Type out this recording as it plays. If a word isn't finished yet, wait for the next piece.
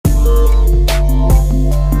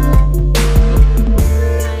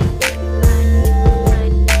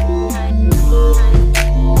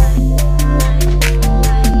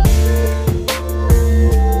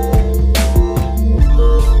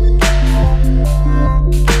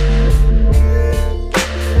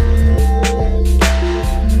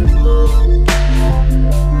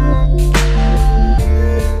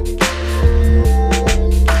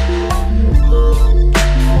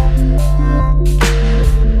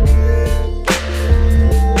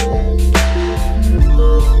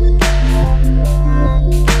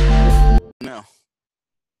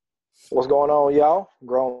going on, y'all?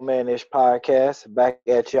 Grown Man-ish podcast back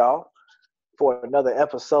at y'all for another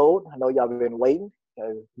episode. I know y'all been waiting.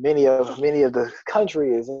 Many of the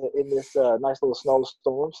country is in this nice little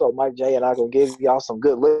snowstorm. So Mike J and I gonna give y'all some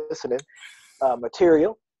good listening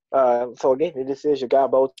material. So again, this is your guy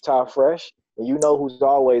Bo Ty Fresh, and you know who's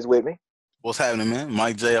always with me. What's happening, man?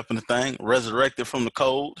 Mike J up in the thing, resurrected from the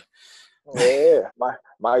cold. Yeah,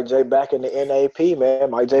 Mike J back in the NAP,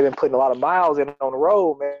 man. Mike J been putting a lot of miles in on the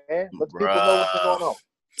road, man. Let the people know what's going on.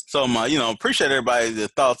 So appreciate everybody's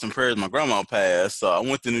thoughts and prayers. My grandma passed, so I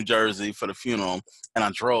went to New Jersey for the funeral, and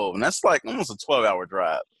I drove, and that's like almost a 12-hour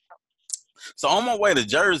drive. So on my way to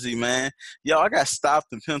Jersey, man, I got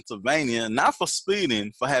stopped in Pennsylvania, not for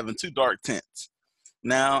speeding, for having two dark tints.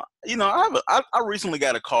 Now, I recently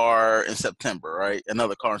got a car in September, right?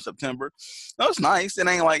 Another car in September. That was nice. It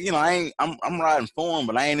ain't like, I'm riding for them,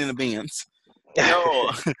 but I ain't in the Benz.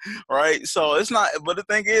 Right? So it's not, but the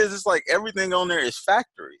thing is, it's like everything on there is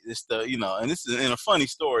factory. It's and this is in a funny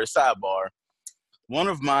story, sidebar. One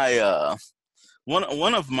of my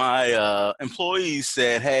employees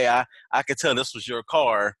said, "Hey, I could tell this was your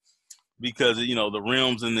car because the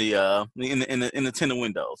rims in the tinted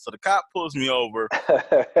windows." So the cop pulls me over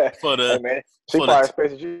for the. Hey man, she probably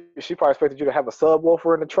expected you to have a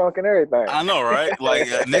subwoofer in the trunk and everything. I know, right? Like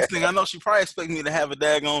next thing I know, she probably expected me to have a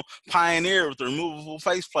daggone Pioneer with a removable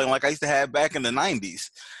faceplate like I used to have back in the '90s.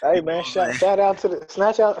 Hey man, shout out to the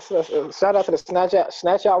snatch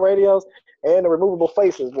out radios and the removable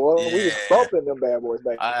faces, boy. Yeah. We was bumping them bad boys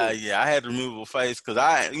back then. I had removable face because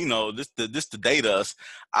this to date us.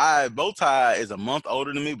 Bowtie is a month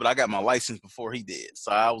older than me, but I got my license before he did,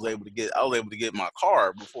 so I was able to get my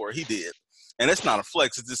car before he did. And it's not a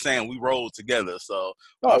flex; it's just saying we rolled together. So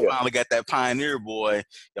I finally got that Pioneer, boy.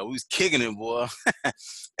 We was kicking it, boy.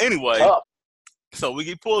 Anyway. So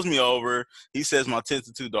he pulls me over. He says my tints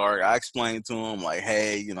are too dark. I explain to him like,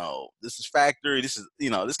 hey, this is factory. This is,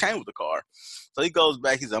 this came with the car. So he goes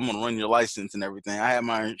back. He says, I'm going to run your license and everything. I have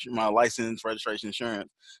my license, registration,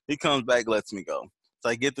 insurance. He comes back, lets me go. So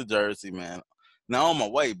I get to Jersey, man. Now on my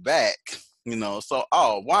way back, why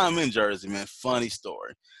I'm in Jersey, man, funny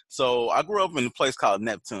story. So I grew up in a place called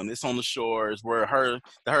Neptune. It's on the shores where the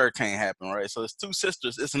hurricane happened, right? So it's two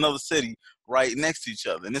sisters. It's another city right next to each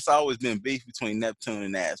other. And it's always been beef between Neptune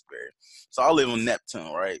and Asbury. So I live on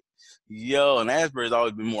Neptune, right? And Asbury's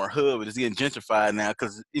always been more hood, but it's getting gentrified now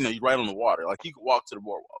because, you're right on the water. Like you can walk to the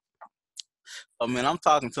boardwalk. I mean, I'm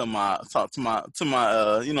talking to my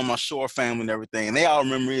my shore family and everything, and they all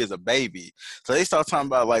remember me as a baby. So they start talking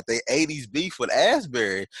about like they '80s beef with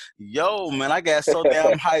Asbury. Man, I got so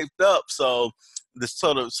damn hyped up. So the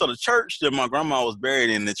church that my grandma was buried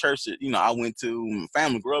in, the church that I went to, my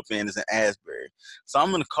family grew up in, is in Asbury. So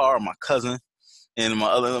I'm in the car with my cousin and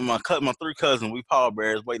my three cousins. We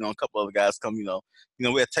pallbearers waiting on a couple other guys to come. We had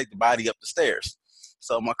to take the body up the stairs.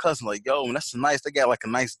 So my cousin like, man, that's nice. They got like a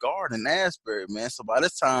nice garden in Asbury, man. So by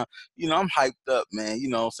this time, I'm hyped up, man.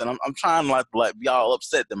 So I'm trying to like be all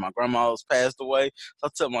upset that my grandma was passed away. So I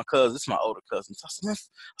tell my cousin, this is my older cousin. So I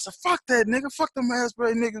said, fuck that nigga, fuck them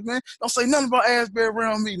Asbury niggas, man. Don't say nothing about Asbury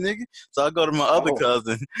around me, nigga. So I go to my other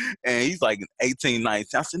cousin, and he's like 18, 19.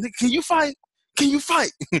 I said, nigga, can you fight? Can you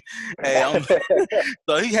fight? Hey,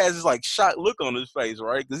 so he has this like shocked look on his face,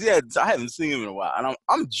 right? Because I haven't seen him in a while, and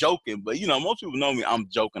I'm joking, but most people know me. I'm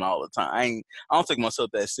joking all the time. I don't take myself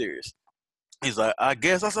that serious. He's like, I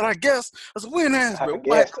guess. I said, I guess. I said, we're in Asbury. We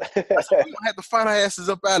gonna have to fight our asses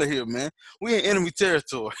up out of here, man. We in enemy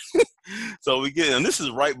territory. So we get, and this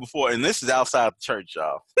is right before, and this is outside the church,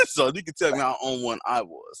 y'all. So you can tell me how on one I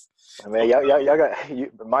was. I mean, y'all got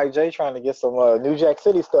Mike J trying to get some New Jack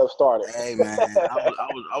City stuff started. Hey man,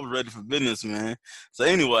 I was ready for business, man. So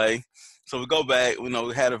anyway, so we go back. We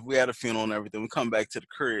had a funeral and everything. We come back to the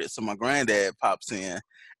crib. So my granddad pops in,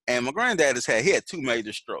 and my granddad he had two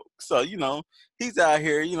major strokes. So he's out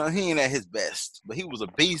here. He ain't at his best, but he was a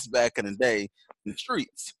beast back in the day in the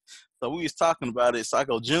streets. So we was talking about it. So I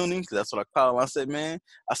go, Junie, because that's what I call him. I said, man,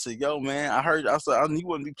 yo, man, I said, you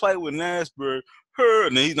wouldn't be playing with Asbury.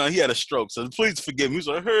 And then he had a stroke. So please forgive me. He's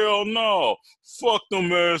like, hell no. Fuck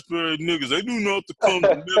them Asbury niggas. They do not to come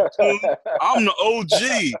to Neptune. I'm the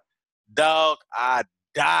OG. Dog, I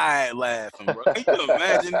died laughing, bro. Can you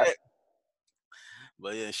imagine that?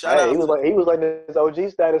 But yeah, shout out. He was like this OG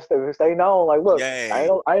status to stay known. Like, look, I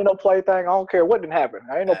ain't no plaything. I don't care what didn't happen.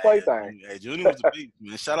 I ain't no plaything. Hey, Junie was a beast,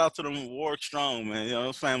 man. Shout out to them Warwick Strong, man.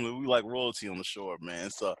 His family, we like royalty on the shore, man.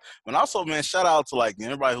 So, but also, man, shout out to like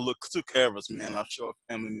everybody who took care of us, man. Our shore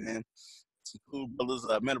family, man. some cool brothers.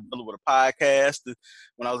 I met a brother with a podcast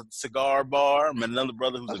when I was at the cigar bar. I met another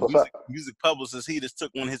brother who's That's a what's up. music publicist. He just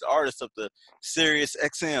took one of his artists up to Sirius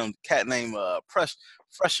XM, cat named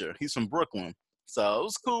Fresher. He's from Brooklyn. So it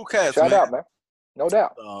was cool cats, Shout man. out, man. No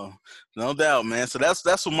doubt. No doubt, man. So that's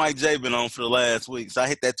what Mike J been on for the last week. So I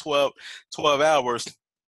hit that 12 hours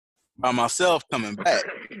by myself coming back.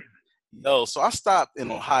 Yo, so I stopped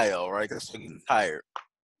in Ohio, right? Because I'm getting tired.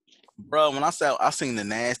 Bro, when I seen the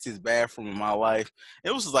nastiest bathroom in my life,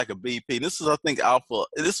 it was like a BP. This is, I think,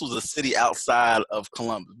 this was a city outside of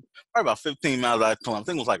Columbus, probably about 15 miles out of Columbus. I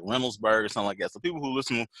think it was like Reynoldsburg or something like that. So people who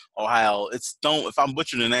listen to Ohio, if I'm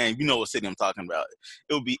butchering the name, you know what city I'm talking about.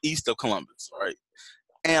 It would be east of Columbus, right?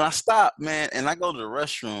 And I stopped, man, and I go to the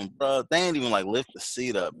restroom, bro. They ain't even like lift the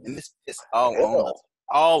seat up, and it's all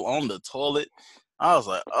on the toilet. I was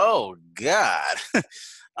like, oh God.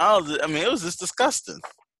 It was just disgusting.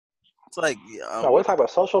 It's like, what type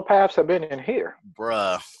of sociopaths have been in here?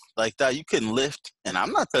 Bruh, like that, you couldn't lift, and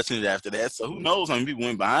I'm not touching it after that, so who knows how many people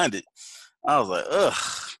went behind it. I was like, ugh.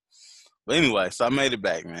 But anyway, so I made it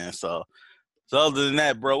back, man. So other than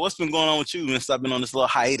that, bro, what's been going on with you since I've been on this little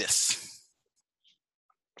hiatus?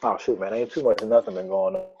 Oh, shoot, man. Ain't too much of nothing been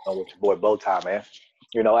going on with your boy Bowtie, man.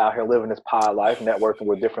 You know, out here living this pod life, networking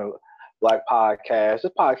with different black podcasts,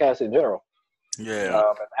 just podcasts in general. Yeah.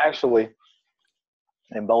 Actually,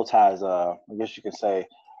 in Bowtie's, I guess you could say,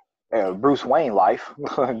 Bruce Wayne life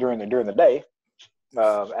during the day,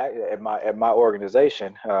 at my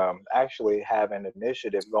organization, actually have an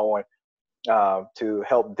initiative going to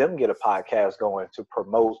help them get a podcast going to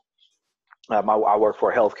promote. I work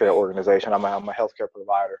for a healthcare organization. I'm a healthcare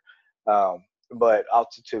provider, but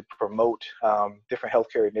also to promote different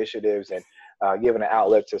healthcare initiatives and giving an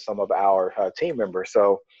outlet to some of our team members.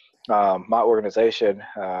 So my organization,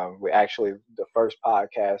 the first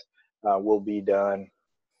podcast will be done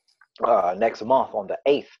next month on the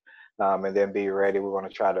 8th, and then be ready. We're going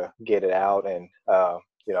to try to get it out and,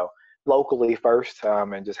 locally first,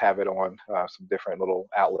 and just have it on some different little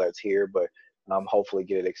outlets here, but hopefully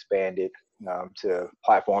get it expanded to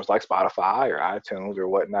platforms like Spotify or iTunes or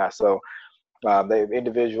whatnot. So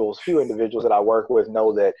few individuals that I work with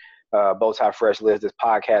know that Bowtie Fresh lives this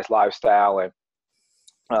podcast lifestyle, and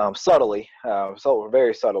very subtly,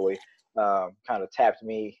 kind of tapped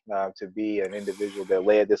me to be an individual that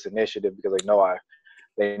led this initiative, because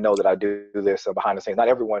they know that I do this behind the scenes. Not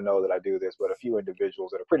everyone knows that I do this, but a few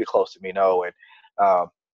individuals that are pretty close to me know. And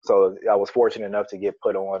so I was fortunate enough to get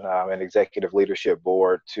put on an executive leadership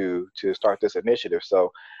board to start this initiative.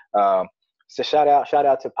 So shout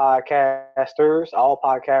out to podcasters, all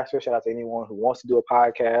podcasters. Shout out to anyone who wants to do a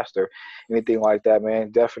podcast or anything like that,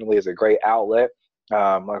 man. Definitely is a great outlet.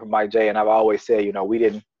 Like Mike J and I've always said, we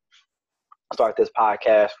didn't start this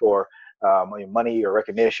podcast for money or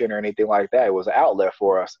recognition or anything like that. It was an outlet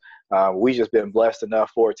for us. We just been blessed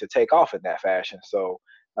enough for it to take off in that fashion. So,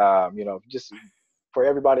 just for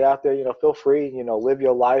everybody out there, feel free, live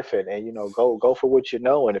your life and go for what you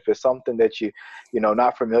know. And if it's something that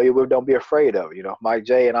not familiar with, don't be afraid of. Mike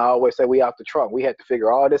J and I always say we out the trunk. We had to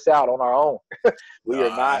figure all this out on our own. We are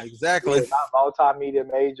not multimedia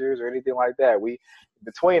majors or anything like that.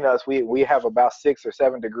 Between us, we have about 6 or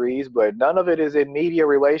 7 degrees, but none of it is in media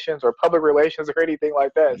relations or public relations or anything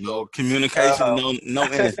like that. No communication, no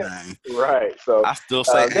anything. Right. So I still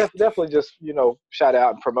say definitely just, shout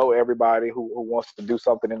out and promote everybody who wants to do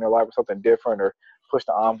something in their life or something different or push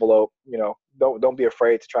the envelope. Don't be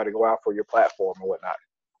afraid to try to go out for your platform and whatnot.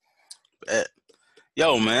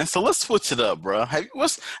 Yo, man, so let's switch it up, bro. Hey,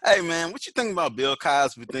 man, what you think about Bill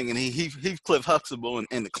Cosby thinking Heathcliff Huxtable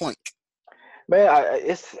in the clink? Man,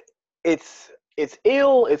 it's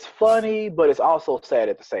ill, it's funny, but it's also sad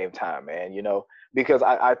at the same time, man, because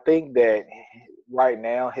I think that right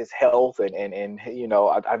now his health and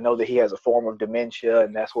I know that he has a form of dementia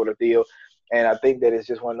and that sort of deal. And I think that it's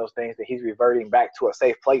just one of those things that he's reverting back to a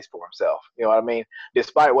safe place for himself. You know what I mean?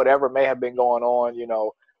 Despite whatever may have been going on,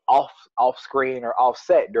 off screen or off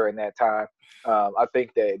set during that time. I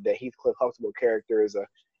think that the Heathcliff Huxtable character is a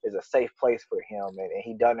safe place for him, and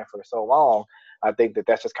he done it for so long. I think that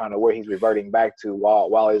that's just kind of where he's reverting back to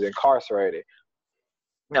while he's incarcerated.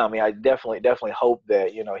 No, I mean, I definitely hope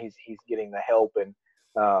that he's getting the help and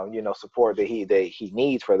support that he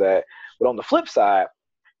needs for that. But on the flip side,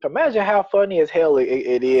 imagine how funny as hell it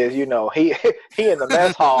is. He in the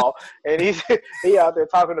mess hall and he out there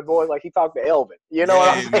talking to boys like he talked to Elvin. You know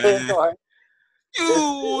what I'm saying?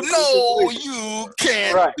 You it's a know situation. you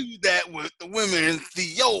can't Right, do that with the women,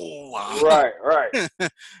 Theo. right.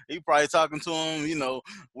 He probably talking to him,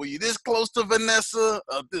 were you this close to Vanessa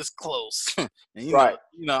or this close? And Right.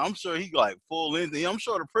 I'm sure he like full in. I'm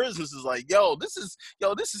sure the prisoners is like, this is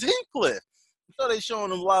Heathcliff. So they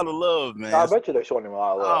showing him a lot of love, I man. bet you they're showing him a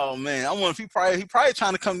lot of love. Oh man, I wonder if he probably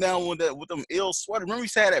trying to come down with them ill sweater. Remember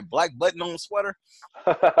he had that black button on the sweater?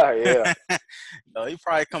 Yeah. He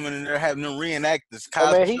probably coming in there having them reenact this Oh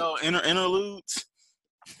Cosby man, Show interludes.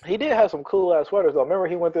 he did have some cool ass sweaters though. Remember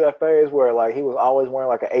he went through that phase where like he was always wearing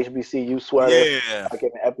like a HBCU sweater, Yeah. like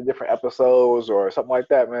in different episodes or something like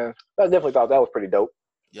that. Man, I definitely thought that was pretty dope.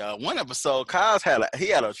 Yeah, one episode, Kaz had a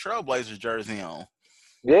Trailblazers jersey on.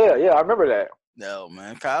 Yeah, I remember that. No,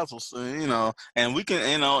 man, Kaz was, and we can,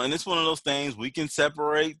 and it's one of those things we can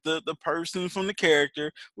separate the person from the character.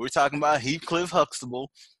 We're talking about Heathcliff Huxtable,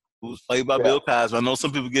 who's played by Yeah. Bill Cosby. I know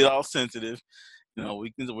some people get all sensitive.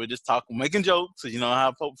 We're just talking, making jokes. You know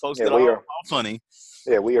how folks get all funny.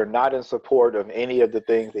 Yeah, we are not in support of any of the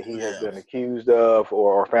things that he has been accused of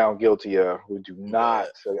or found guilty of. We do not,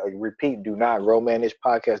 I repeat, do not. Romanish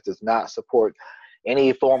Podcast does not support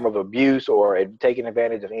any form of abuse or taking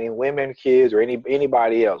advantage of any women, kids, or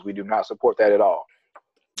anybody else. We do not support that at all.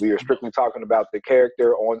 We are strictly talking about the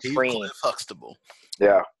character on screen. Heathcliff Huxtable.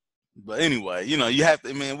 Yeah. But anyway, you have to.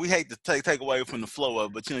 I mean, we hate to take away from the flow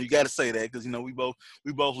of, but you got to say that because we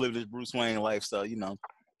both live this Bruce Wayne life, so Exactly.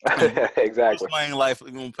 Bruce Wayne life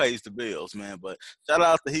pays the bills, man. But shout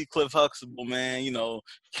out to Heathcliff Huxtable, man.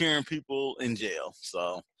 Curing people in jail,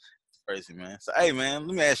 so crazy, man. So hey, man,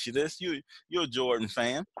 let me ask you this: you're a Jordan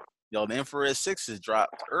fan? Yo, the Infrared Sixes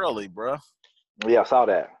dropped early, bro. Yeah, I saw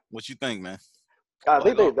that. What you think, man? I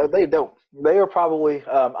think they don't. They are probably.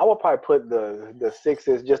 I would probably put the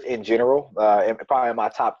Sixes just in general, probably in my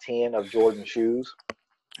top 10 of Jordan shoes.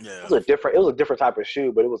 Yeah, it was a different type of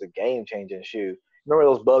shoe, but it was a game changing shoe.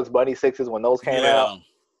 Remember those Bugs Bunny Sixes when those came out?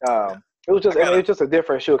 It was just. It's just a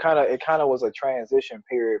different shoe. It kind of was a transition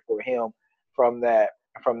period for him from that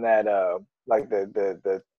like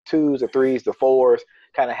the twos, the threes, the fours.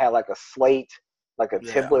 Kind of had like a slate, like a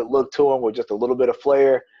template look to them with just a little bit of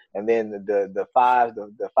flair. And then the fives,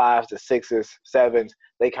 the sixes, sevens,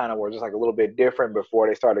 they kind of were just like a little bit different before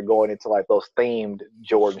they started going into like those themed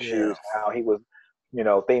Jordan shoes. How he was,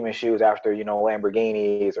 theming shoes after,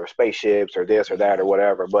 Lamborghinis or spaceships or this or that or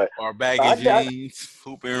whatever. But or baggy jeans,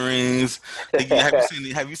 hoop earrings.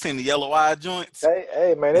 Have you seen the yellow eye joints?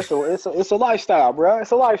 Hey man, it's a lifestyle, bro.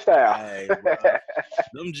 It's a lifestyle. Hey,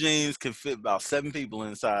 them jeans can fit about 7 people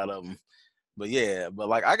inside of them. But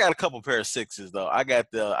like I got a couple pair of sixes though. I got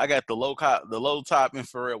the low top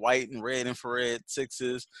infrared white and red infrared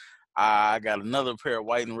sixes. I got another pair of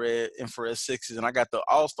white and red infrared sixes, and I got the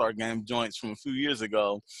All-Star Game joints from a few years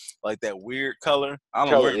ago, like that weird color. I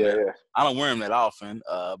don't wear them that often,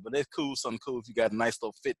 but it's cool. Something cool if you got a nice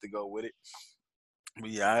little fit to go with it.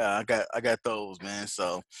 But yeah, I got those, man.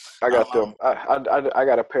 So I got them. I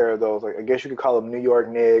got a pair of those. Like, I guess you could call them New York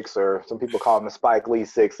Knicks, or some people call them the Spike Lee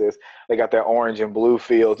Sixes. They got their orange and blue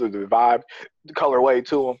feel to the vibe, the colorway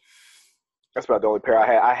to them. That's about the only pair I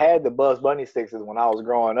had. I had the Bugs Bunny Sixes when I was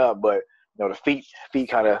growing up, but the feet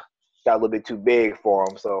kind of got a little bit too big for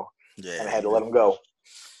them, so I had to let them go.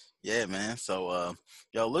 Yeah, man. So,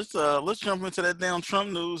 let's jump into that damn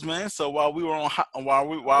Trump news, man. So while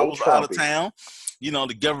I was out of town,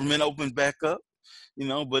 the government opened back up,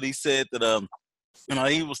 but he said that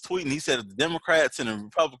he was tweeting. He said if the Democrats and the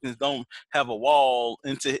Republicans don't have a wall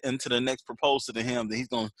into the next proposal to him, then he's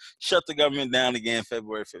gonna shut the government down again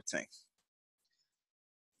February 15th.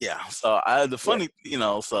 Yeah. So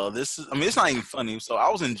so this is. I mean, it's not even funny. So I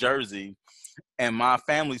was in Jersey, and my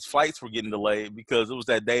family's flights were getting delayed because it was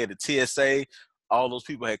that day of the TSA. All those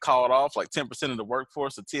people had called off, like 10% of the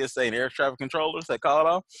workforce of TSA and air traffic controllers had called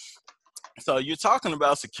off. So you're talking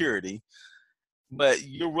about security, but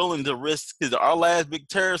you're willing to risk, because our last big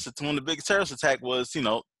when the big terrorist attack was,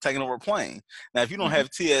 taking over a plane. Now, if you don't have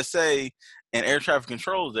TSA and air traffic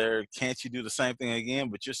controls there, can't you do the same thing again?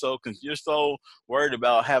 But you're so worried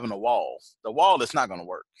about having a wall. The wall that's not going to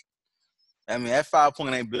work. I mean, that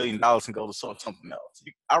 $5.8 billion can go to something else.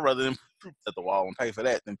 I'd rather them at the wall and pay for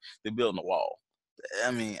that than building a wall.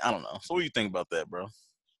 I mean, I don't know. So what do you think about that, bro?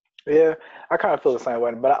 Yeah, I kind of feel the same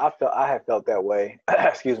way, but I have felt that way.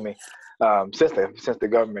 Excuse me. Since the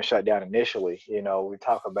government shut down initially, we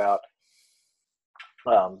talk about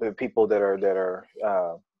the people that are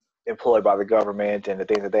employed by the government and the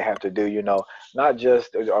things that they have to do. Not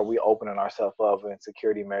just are we opening ourselves up in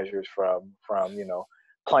security measures from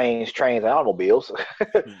planes, trains, and automobiles,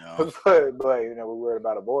 but we're worried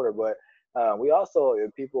about a border. But We also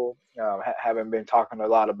people haven't been talking a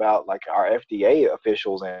lot about like our FDA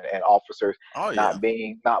officials and officers Oh yeah.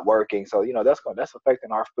 not working. So that's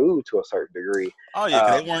affecting our food to a certain degree. Oh yeah.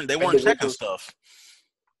 'Cause Um, they weren't checking individuals, stuff.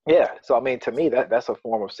 yeah. So I mean, to me, that's a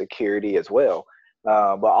form of security as well.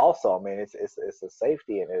 But also, I mean, it's a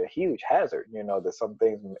safety and a huge hazard. That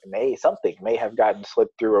something may have gotten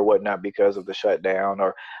slipped through or whatnot because of the shutdown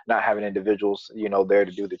or not having individuals there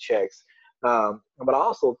to do the checks. But I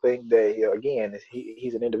also think that again,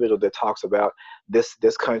 he's an individual that talks about this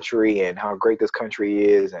country and how great this country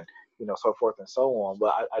is, and so forth and so on.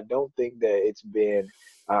 But I don't think that it's been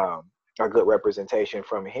um, a good representation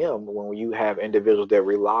from him when you have individuals that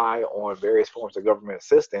rely on various forms of government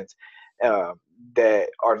assistance uh, that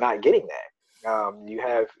are not getting that. You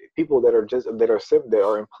have people that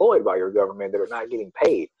are employed by your government that are not getting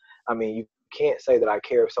paid. I mean, you can't say that I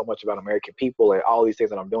care so much about American people and all these things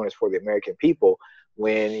that I'm doing is for the American people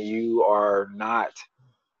when you are not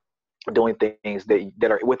doing things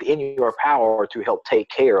that are within your power to help take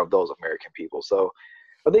care of those American people. So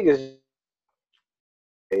I think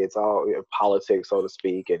it's all politics, so to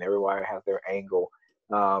speak, and everybody has their angle.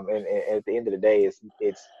 And at the end of the day,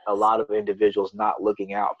 it's a lot of individuals not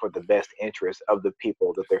looking out for the best interest of the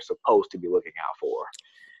people that they're supposed to be looking out for.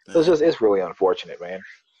 So Yeah. it's really unfortunate, man.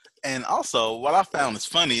 And also, what I found is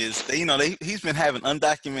funny is he's been having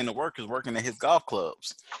undocumented workers working at his golf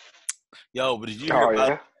clubs. Yo, but did you hear Oh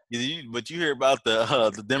about? yeah. But you hear about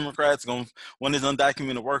the Democrats going when his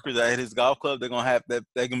undocumented workers at his golf club, they're gonna have that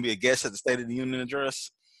they're gonna be a guest at the State of the Union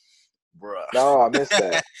address, bruh. No, I missed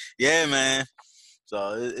that. Yeah, man.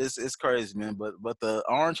 So it's crazy, man. But the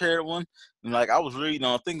orange haired one, and like I was reading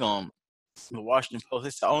on I think on the Washington Post,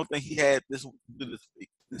 it's the only thing he had this week.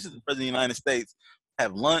 This is the president of the United States.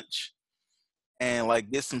 Have lunch and like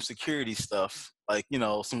get some security stuff, like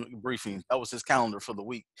some briefing. That was his calendar for the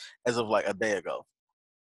week as of like a day ago.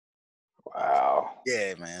 Wow.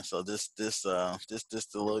 Yeah, man. So this to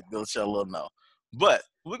let y'all a little know. But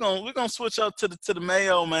we're gonna switch up to the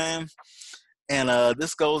Mayo, man. And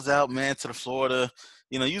this goes out, man, to the Florida.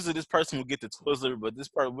 Usually this person will get the Twizzler, but this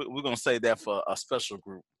part we're gonna say that for a special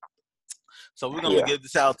group. So we're gonna Yeah. give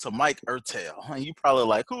this out to Mike Ertel. And you probably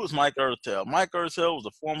like, who is Mike Ertel? Mike Ertel was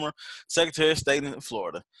a former Secretary of State in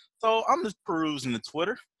Florida. So I'm just perusing the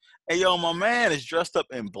Twitter. Hey yo, my man is dressed up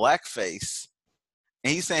in blackface,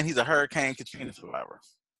 and he's saying he's a Hurricane Katrina survivor.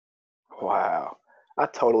 Wow. I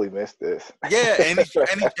totally missed this. Yeah, and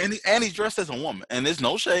he's dressed as a woman, and there's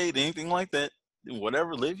no shade, anything like that.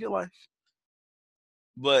 Whatever, live your life.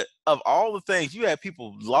 But of all the things, you had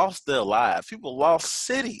people lost their lives. People lost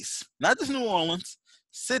cities, not just New Orleans,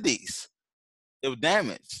 cities. It was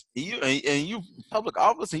damaged. And you public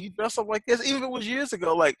office and you dress up like this, even if it was years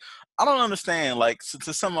ago. Like, I don't understand. Like,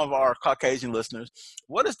 to some of our Caucasian listeners,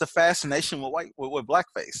 what is the fascination with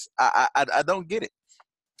blackface? I don't get it.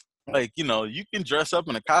 Like, you can dress up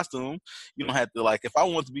in a costume. You don't have to, like, if I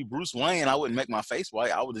want to be Bruce Wayne, I wouldn't make my face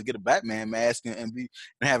white. I would just get a Batman mask and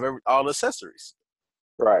have all the accessories.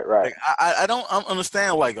 Right, right. Like, I don't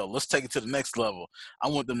understand. Like, oh, let's take it to the next level. I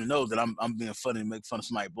want them to know that I'm being funny and make fun of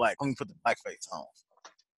somebody black. Let me put the blackface on.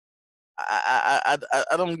 I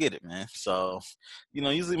don't get it, man. So,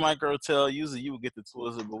 usually my girl usually you would get the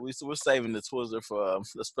Twizzler, but we're saving the Twizzler for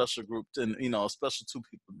a special group and a special two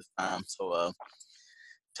people this time. So,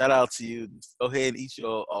 shout out to you. Go ahead and eat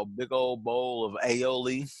your big old bowl of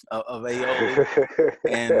aioli,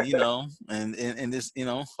 and and this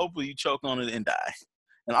hopefully you choke on it and die.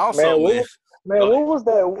 And also, Man, man, go what was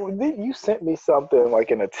that? You sent me something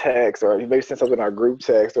like in a text, or you maybe sent something in our group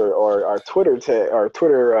text, or our Twitter text, or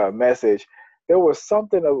Twitter message. There was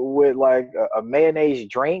something with like a mayonnaise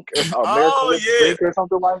drink or Miracle oh Whip yeah. drink or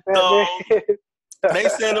something like that, So man. they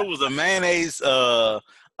said it was a mayonnaise. A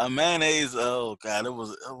mayonnaise. Oh God, it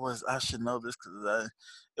was. I should know this because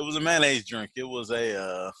it was a mayonnaise drink. It was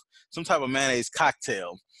a some type of mayonnaise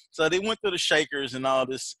cocktail. So they went through the shakers and all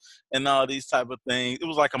this and all these type of things. It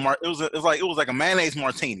was like it was like a mayonnaise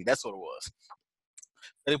martini. That's what it was.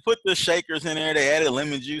 They put the shakers in there. They added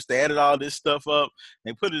lemon juice. They added all this stuff up.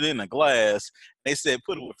 They put it in a glass. They said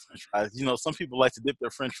put it with French fries. Some people like to dip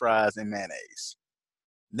their French fries in mayonnaise.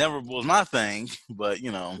 Never was my thing, but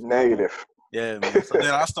Negative. yeah, man. So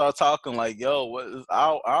then I started talking like, yo,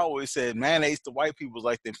 I always said mayonnaise to white people is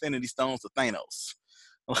like the Infinity Stones to Thanos.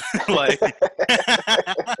 Like,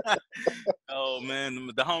 oh man,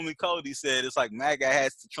 the homie Cody said it's like MAGA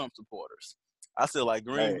hats to Trump supporters. I said like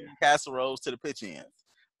green bean casseroles to the pitch ends.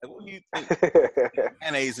 Like, what do you think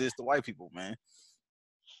mayonnaise is to white people, man?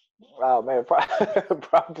 Oh man,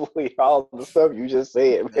 probably all the stuff you just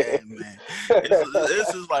said, man. Man,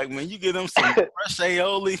 it's just like when you get them some fresh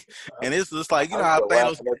aioli, and it's just like, you know I'm how still Thanos.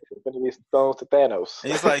 laughing at the Infinity Stones to Thanos.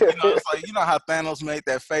 It's like, it's like, how Thanos made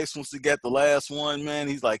that face once he got the last one, man.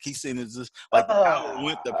 He's like, he's seen it just like the power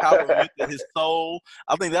went to his soul.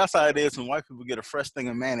 I think that's how it is when white people get a fresh thing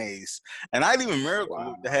of mayonnaise, and not even Miracle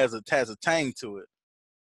Whip that has a tang to it.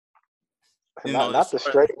 Not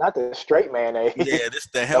the straight mayonnaise. Yeah, this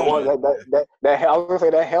the Hellman. That I was gonna say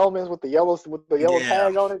that Hellman's with the yellow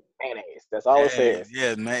tag on it. Mayonnaise. That's all it says.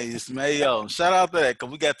 Yeah, man, it's mayo. Shout out to that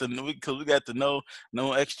because we got the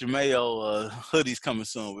no extra mayo hoodies coming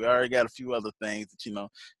soon. We already got a few other things that you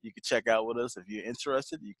can check out with us if you're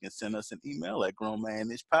interested. You can send us an email at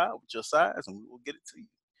grownmanishpod with your size, and we will get it to you.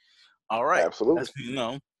 All right, absolutely.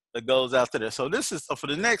 That goes out to there. So for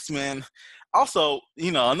the next man. Also,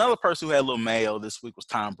 another person who had a little mayo this week was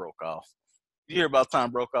Tom Brokaw. You hear about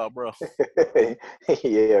Tom Brokaw, bro?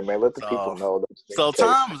 Yeah, man. Let the people know. So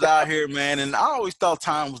Tom was out here, man, and I always thought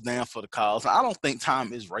Tom was down for the cause. I don't think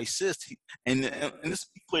Tom is racist. And let's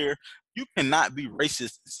be clear, you cannot be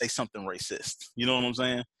racist and say something racist. You know what I'm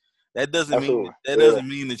saying? That doesn't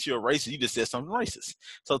mean that you're a racist. You just said something racist.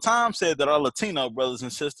 So Tom said that our Latino brothers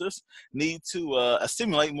and sisters need to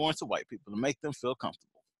assimilate more into white people to make them feel comfortable.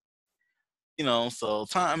 So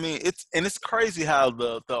Tom, it's crazy how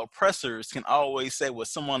the oppressors can always say what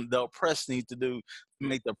the oppressed need to do to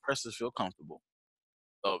make the oppressors feel comfortable.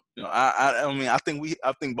 So I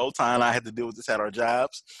think both Tom and I had to deal with this at our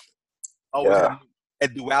jobs. Always had a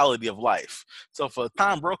duality of life. So for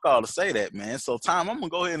Tom Brokaw to say that, man. So Tom, I'm gonna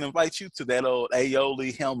go ahead and invite you to that old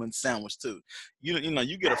aioli Hellman sandwich too. You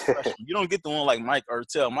get a fresh one. You don't get the one like Mike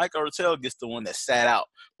Ertel. Mike Ertel gets the one that sat out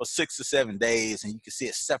for 6 to 7 days, and you can see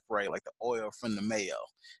it separate like the oil from the mayo.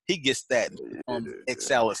 He gets that on the egg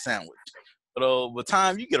salad sandwich. But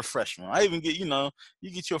Tom, you get a fresh one. I even get,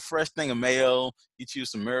 you get your fresh thing of mayo, get you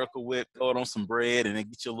some Miracle Whip, throw it on some bread, and then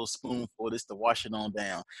get you a little spoonful of this to wash it on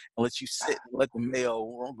down, and let you sit and let the mayo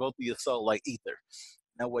go through your soul like ether.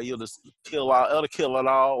 That way you'll just kill it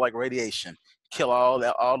all like radiation. Kill all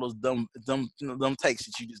those dumb takes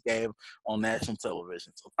that you just gave on national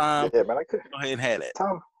television. So Tom, yeah, man, go ahead and have that.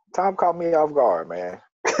 Tom caught me off guard, man.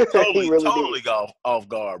 Totally off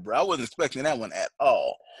guard, bro. I wasn't expecting that one at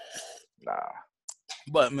all. Nah.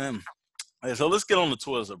 But man, so let's get on the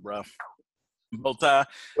Twizzler, bro. Bowtie.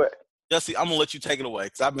 Jesse, I'm gonna let you take it away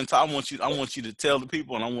because I want you to tell the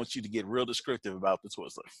people, and I want you to get real descriptive about the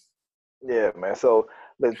Twizzler. Yeah, man. So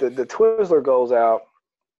the Twizzler goes out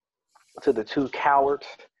to the two cowards,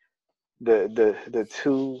 the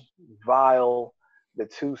two vile, the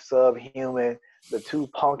two subhuman, the two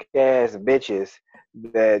punk ass bitches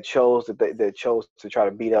that chose to try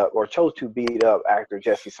to beat up actor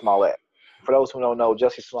Jussie Smollett. For those who don't know,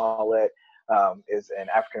 Jussie Smollett is an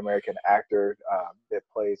African American actor that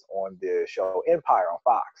plays on the show Empire on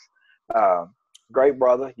Fox. Great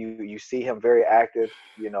brother. You see him very active,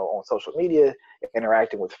 on social media,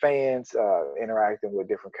 interacting with fans, interacting with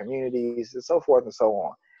different communities, and so forth and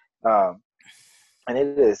so on. And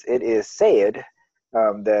it is said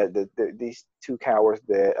that these two cowards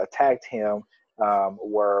that attacked him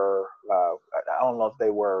were I don't know if they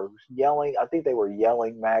were yelling. I think they were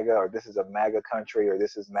yelling MAGA, or this is a MAGA country, or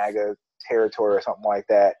this is MAGA territory, or something like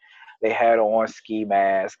that. They had on ski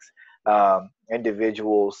masks.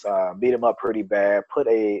 Individuals beat him up pretty bad. Put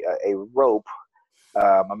a rope.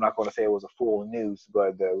 I'm not going to say it was a full noose,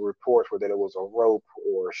 but the reports were that it was a rope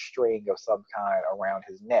or string of some kind around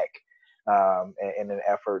his neck, in an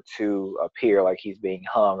effort to appear like he's being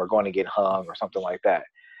hung or going to get hung or something like that.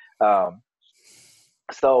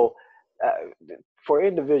 So for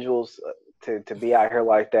individuals to be out here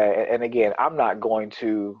like that, and again, I'm not going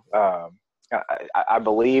to, I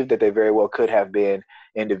believe that they very well could have been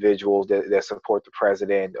individuals that support the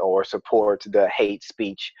president or support the hate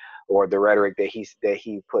speech or the rhetoric that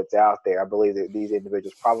he puts out there. I believe that these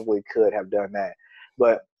individuals probably could have done that.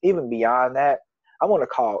 But even beyond that, I want to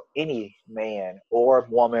call any man or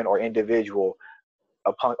woman or individual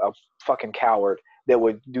a fucking coward that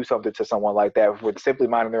would do something to someone like that with simply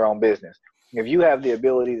minding their own business. If you have the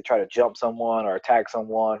ability to try to jump someone or attack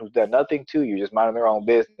someone who's done nothing to you, just minding their own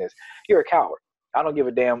business, you're a coward. I don't give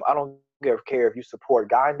a damn. I don't care if you support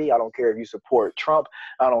Gandhi. I don't care if you support Trump.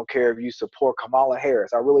 I don't care if you support Kamala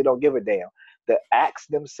Harris. I really don't give a damn. The acts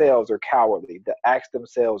themselves are cowardly. The acts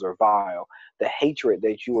themselves are vile. The hatred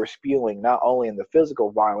that you are spewing, not only in the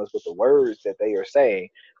physical violence, but the words that they are saying,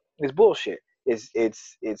 is bullshit. It's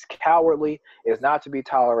cowardly. It's not to be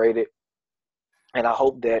tolerated. And I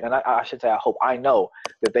hope that, and I should say, I know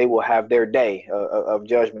that they will have their day of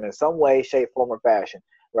judgment in some way, shape, form, or fashion,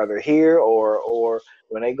 whether here or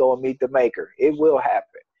when they go and meet the Maker. It will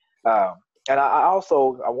happen. And I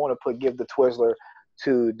also I want to give the Twizzler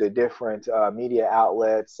to the different media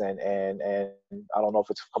outlets and I don't know if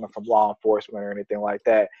it's coming from law enforcement or anything like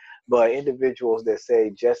that, but individuals that say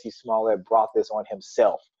Jesse Smollett brought this on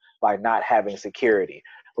himself by not having security,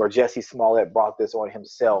 or Jesse Smollett brought this on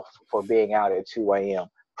himself for being out at 2 a.m.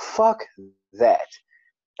 Fuck that.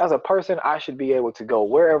 As a person, I should be able to go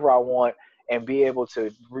wherever I want and be able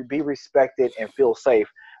to be respected and feel safe.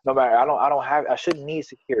 No matter, I shouldn't need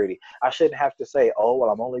security. I shouldn't have to say, oh,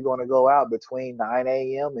 well, I'm only going to go out between 9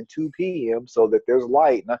 a.m. and 2 p.m. so that there's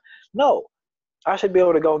light. No, I should be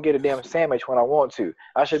able to go and get a damn sandwich when I want to.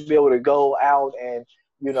 I should be able to go out and,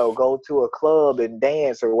 go to a club and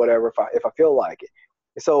dance or whatever if I feel like it.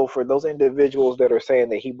 So for those individuals that are saying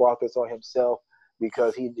that he brought this on himself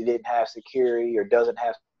because he didn't have security or doesn't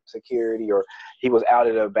have security or he was out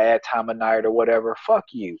at a bad time of night or whatever, fuck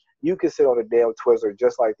you. You can sit on a damn Twizzler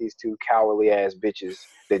just like these two cowardly ass bitches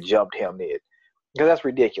that jumped him did. Because that's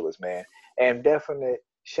ridiculous, man. And definite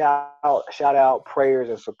shout out, prayers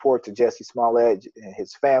and support to Jesse Smollett and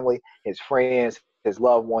his family, his friends, his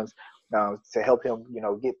loved ones, to help him,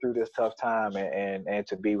 get through this tough time and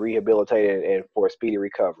to be rehabilitated and for a speedy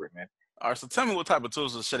recovery, man. All right, so tell me what type of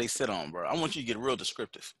tools should they sit on, bro? I want you to get real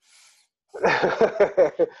descriptive.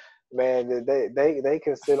 Man, they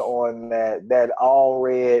can sit on that all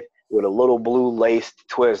red with a little blue laced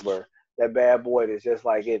Twizzler. That bad boy is just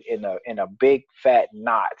like it in a big fat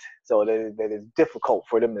knot, so that it's difficult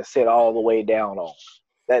for them to sit all the way down on.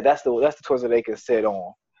 That's the Twizzler they can sit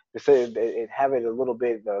on. To sit and have it a little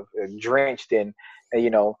bit of drenched in,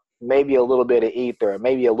 maybe a little bit of ether,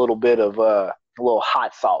 maybe a little bit of a little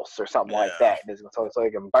hot sauce or something like that, so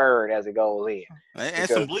it can burn as it goes in. And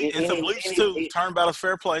some bleach, too. Turnabout is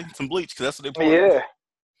fair play. Some bleach, because that's what they poured.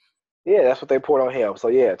 Yeah, that's what they poured on him. So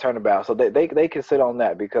yeah, turnabout. So they can sit on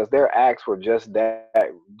that because their acts were just that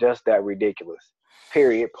ridiculous.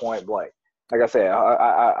 Period. Point blank. Like I said,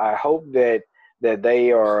 I hope that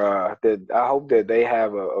they are I hope that they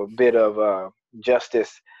have a bit of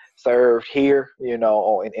justice served here,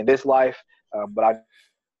 in this life. But I,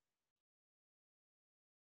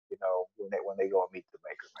 when they go and meet the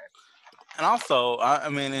Maker, man. And also, I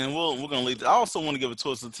mean, and we're gonna leave. I also want to give a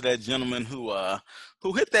toast to that gentleman who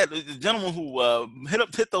hit the gentleman who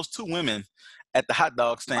hit those two women at the hot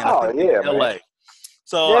dog stand. I think in L.A. Man.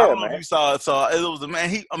 So I don't know if you saw it. So it was a man.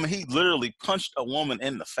 He literally punched a woman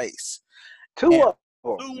in the face. Two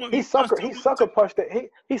of them. He sucker punched that.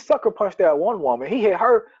 He sucker punched that one woman. He hit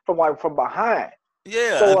her from behind.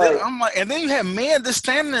 Yeah, so and then I'm like, and then you have men just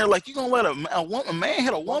standing there like, you gonna let a man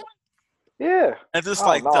hit a woman? Yeah, and just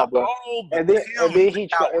and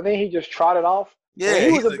then he just trotted off. Yeah,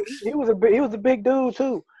 he was a big dude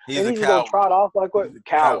too. He's and a he's coward. Gonna trot off like what?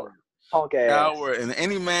 Coward. Punk ass. Coward. And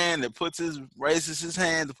any man that raises his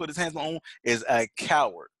hand to put his hands on is a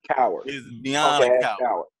coward. Coward. Is beyond a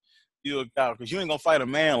coward. You're a coward because you ain't gonna fight a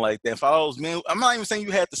man like that. For all those men, I'm not even saying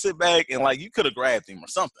you had to sit back and like you could have grabbed him or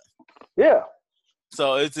something. Yeah.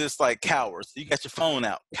 So it's just like cowards. You got your phone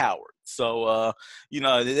out, coward. So,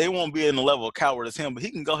 they won't be in the level of coward as him, but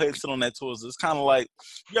he can go ahead and sit on that Twizzler. It's kind of like,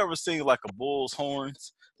 you ever seen like a bull's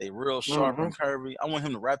horns? They real sharp and curvy. I want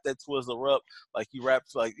him to wrap that Twizzler up like you wrap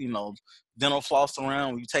like, dental floss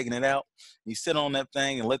around when you taking it out. You sit on that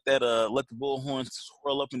thing and let the bull horns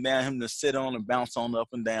swirl up and down, him to sit on and bounce on up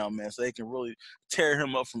and down, man. So they can really tear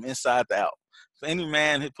him up from inside to out. For any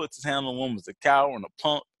man who puts his hand on a woman is a coward and a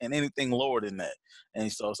punk and anything lower than that.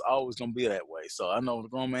 And so it's always going to be that way. So I know the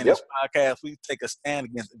Grown Man This podcast, we take a stand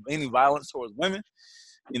against any violence towards women.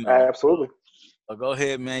 Absolutely. So go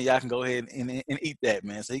ahead, man. Y'all can go ahead and eat that,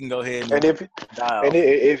 man. So you can go ahead and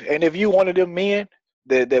if you one of them men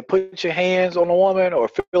that put your hands on a woman or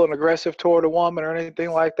feeling aggressive toward a woman or anything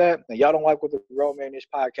like that, and y'all don't like what the Grown Man This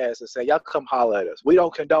podcast is saying, y'all come holler at us. We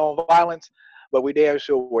don't condone violence, but we damn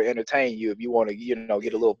sure will entertain you if you want to, get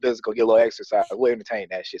a little physical, get a little exercise. We'll entertain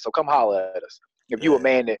that shit. So come holler at us. If you a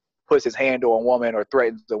man that puts his hand on a woman or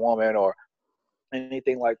threatens a woman or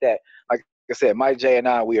anything like that, like I said, Mike J and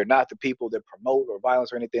I, we are not the people that promote or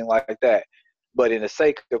violence or anything like that. But in the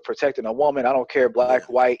sake of protecting a woman, I don't care, black,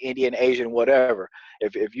 white, Indian, Asian, whatever.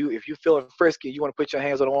 If you feeling frisky, you want to put your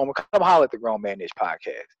hands on a woman, come holler at the Grown Man This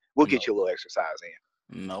podcast. We'll get you a little exercise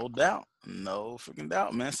in. No doubt. No freaking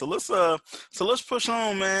doubt, man. So let's push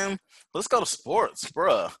on, man. Let's go to sports,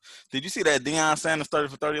 bruh. Did you see that Deion Sanders 30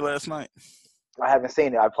 for 30 last night? I haven't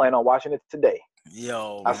seen it. I plan on watching it today.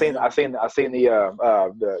 Yo, I seen man. I seen I seen the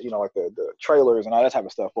like the trailers and all that type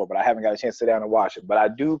of stuff for it, but I haven't got a chance to sit down and watch it. But I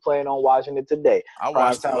do plan on watching it today. I Prime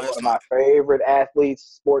watched it Time is one last of night. my favorite athletes,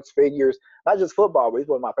 sports figures, not just football, but he's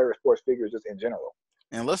one of my favorite sports figures just in general.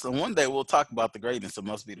 And listen, one day we'll talk about the greatness of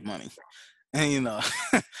Must Be the Money. And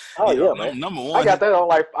Oh yeah, man. number I one, got that on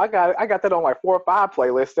like I got that on like 4 or 5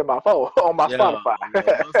 playlists in my phone on my yeah, Spotify.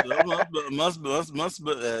 what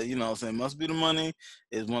I'm saying, Must Be the Money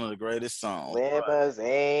is one of the greatest songs.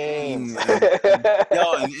 Limousines.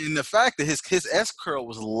 And the fact that his S curl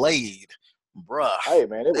was laid, bruh. Hey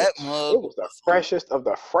man, That mug it was the freshest of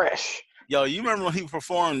the fresh. Yo, you remember when he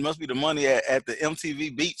performed Must Be the Money at the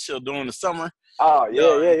MTV Beach show during the summer? Oh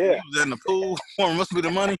Yo, yeah. he was in the pool performing Must Be the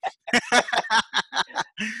Money.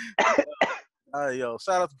 Yo,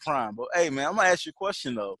 shout out to Prime. But hey man, I'm gonna ask you a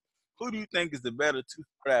question though. Who do you think is the better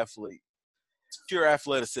two-sport athlete? Pure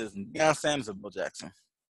athleticism, Deion Sanders or Bo Jackson?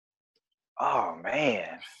 Oh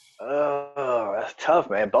man. Oh, that's tough,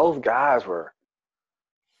 man. Both guys were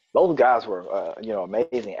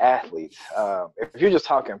amazing athletes. If you're just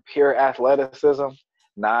talking pure athleticism,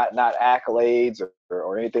 not accolades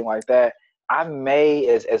or anything like that, I may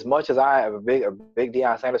as much as I am a big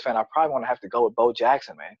Deion Sanders fan, I probably want to have to go with Bo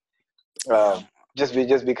Jackson, man. Just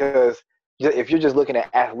because if you're just looking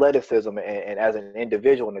at athleticism and as an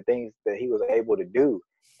individual and the things that he was able to do,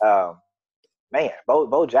 um, man,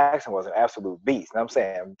 Bo Jackson was an absolute beast. And I'm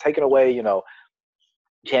saying, taking away,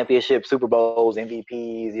 championship, Super Bowls,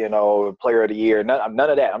 MVPs, player of the year, none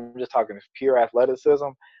of that. I'm just talking pure athleticism.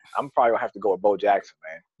 I'm probably gonna have to go with Bo Jackson,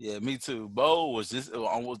 man. Yeah, me too. Bo was just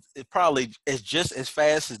it's just as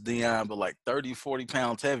fast as Deion, but like 30, 40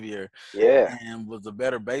 pounds heavier. Yeah. And was a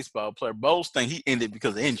better baseball player. Bo's thing, he ended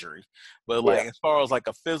because of injury. But Yeah. as far as like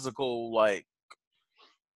a physical, like,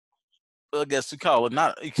 I guess you call it,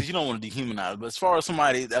 not because you don't want to dehumanize, but as far as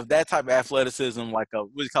somebody of that type of athleticism, like what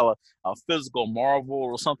do you call it, a physical marvel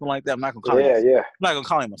or something like that, I'm not gonna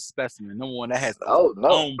call him a specimen. Number one, that has Oh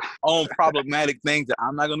no. own problematic things that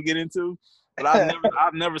I'm not gonna get into. But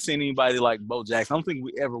I've never seen anybody like Bo Jackson. I don't think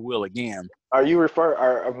we ever will again. Are you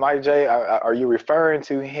Mike J? Are you referring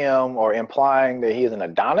to him or implying that he is an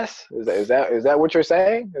Adonis? Is that what you're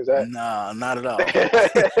saying? Is that? Nah, not at all.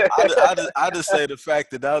 I just say the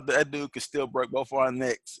fact that dude can still break both our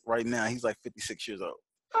necks right now. He's like 56 years old.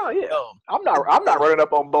 Oh yeah. I'm not running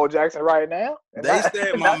up on Bo Jackson right now. They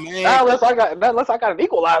said my man. Unless I got an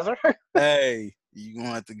equalizer. Hey, you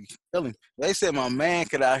gonna have to kill him. They said my man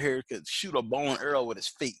could shoot a bow and arrow with his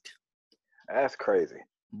feet. That's crazy.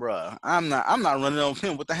 Bruh, I'm not running on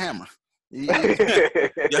him with the hammer.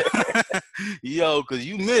 Yo, because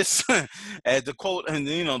you miss. As the quote, and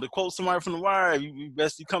to quote somebody from The Wire, you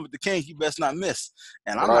come with the king, you best not miss.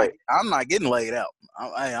 And I'm not getting laid out.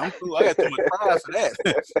 I'm cool. I got too much pride for that.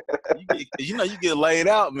 You get laid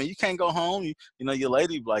out, man. You can't go home. Your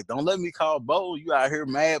lady be like, don't let me call Bo. You out here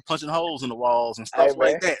mad punching holes in the walls and stuff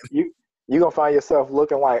like that. You gonna find yourself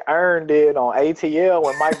looking like Earn did on ATL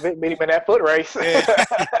when Mike Vick beat him in that foot race. Yeah.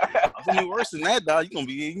 It's gonna be worse than that, dog. You're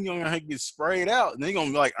gonna get sprayed out, and then you're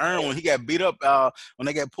gonna be like Earn when he got beat up when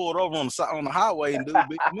they got pulled over on the highway and dude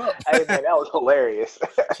beat him up. Hey man, that was hilarious.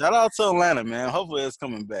 Shout out to Atlanta, man. Hopefully it's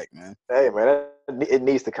coming back, man. Hey man, it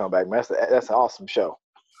needs to come back, man. That's an awesome show.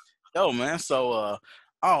 Yo, man. So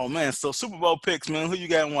so Super Bowl picks, man. Who you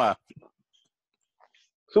got and why?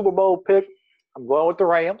 Super Bowl pick. I'm going with the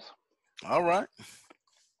Rams. All right.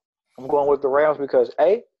 I'm going with the Rams because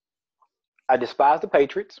I despise the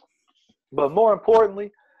Patriots, but more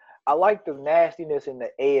importantly, I like the nastiness and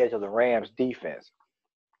the edge of the Rams defense.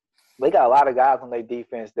 They got a lot of guys on their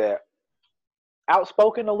defense that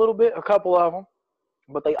outspoken a little bit, a couple of them,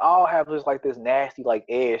 but they all have just like this nasty like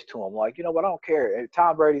edge to them. Like, I don't care.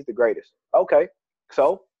 Tom Brady's the greatest. Okay,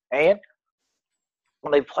 so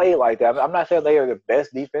when they play like that, I'm not saying they are the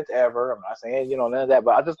best defense ever. I'm not saying, none of that,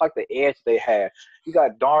 but I just like the edge they have. You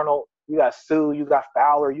got Darnold, you got Sue, you got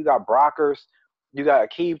Fowler, you got Brockers, you got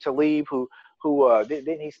Aqib Talib, who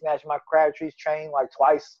didn't he snatch Mike Crabtree's chain like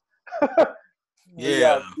twice?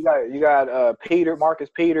 Yeah. You got Marcus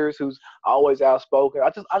Peters, who's always outspoken. I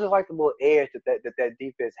just like the little edge that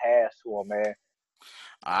defense has to him, man.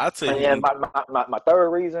 I'll tell you. And my third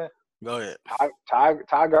reason. Go ahead.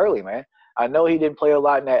 Ty Gurley, man. I know he didn't play a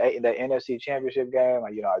lot in that NFC Championship game.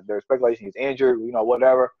 There's speculation he's injured,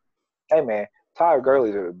 whatever. Hey, man, Ty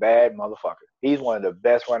Gurley's a bad motherfucker. He's one of the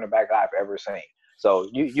best running backs I've ever seen. So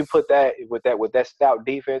you put that with that stout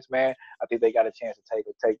defense, man. I think they got a chance to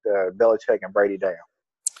take the Belichick and Brady down.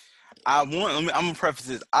 I'm gonna preface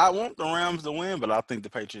this. I want the Rams to win, but I think the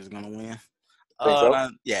Patriots are gonna win. Think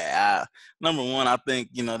so? Number one, I think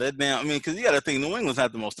that damn. I mean, because you got to think New England's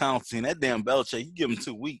not the most talented team. That damn Belichick, you give him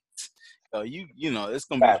 2 weeks,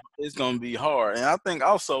 Fact. it's gonna be hard. And I think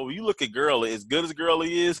also when you look at Gurley, as good as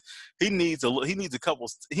Gurley is, he needs a couple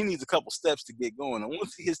steps to get going. And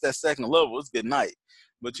once he hits that second level, it's good night.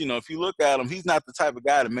 But if you look at him, he's not the type of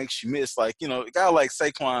guy that makes you miss. Like a guy like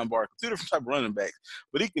Saquon Barkley, two different type of running backs,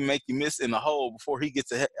 but he can make you miss in the hole before he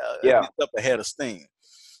gets Yeah. gets up ahead of steam.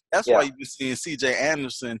 That's why you've been seeing C.J.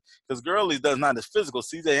 Anderson, because Gurley does not as physical.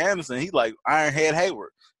 C.J. Anderson, he like Ironhead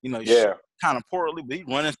Hayward. He's kind of poorly, but he's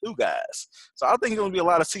running through guys. So I think there's going to be a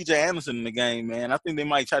lot of C.J. Anderson in the game, man. I think they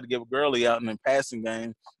might try to get Gurley out in the passing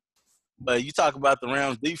game. But you talk about the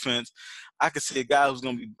Rams defense, I could see a guy who's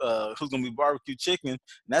going to be barbecue chicken, and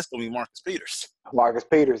that's going to be Marcus Peters. Marcus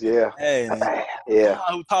Peters, yeah. Hey, man. Yeah.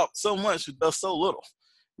 Who talks so much, who does so little.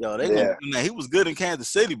 He was good in Kansas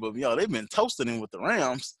City, but they've been toasting him with the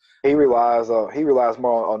Rams. He relies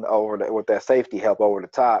more on with that safety help over the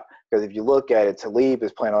top, because if you look at it, Talib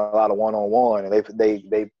is playing a lot of one-on-one, and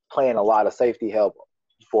they playing a lot of safety help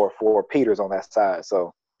for Peters on that side.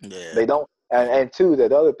 So they don't. And two, the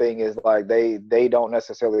other thing is like they don't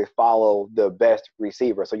necessarily follow the best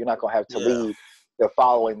receiver, so you're not gonna have Talib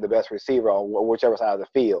following the best receiver on whichever side of the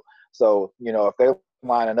field. So if they're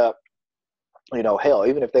lining up. Hell,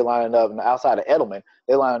 even if they lining up outside of Edelman,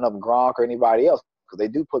 they lining up Gronk or anybody else, because they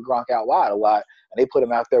do put Gronk out wide a lot, and they put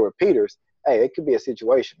him out there with Peters. Hey, it could be a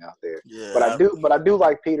situation out there. Yeah, but I do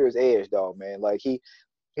like Peters' edge though, man. Like he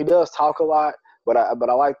does talk a lot, but I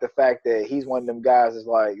like the fact that he's one of them guys. Is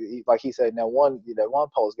like he said in that one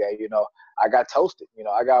post game. I got toasted.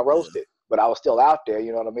 I got roasted, but I was still out there.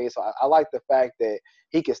 You know what I mean? So I like the fact that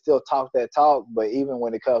he can still talk that talk, but even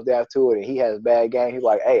when it comes down to it, and he has a bad game, he's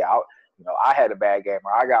like, hey, I had a bad game,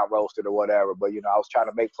 or I got roasted, or whatever. But I was trying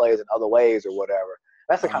to make plays in other ways, or whatever.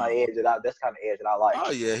 That's the kind of edge that I like.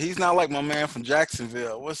 Oh yeah, he's not like my man from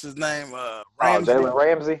Jacksonville. What's his name? Ramsey. Jalen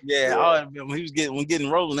Ramsey. Yeah. When he was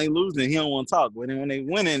getting rolling, they losing. He don't want to talk. But then when they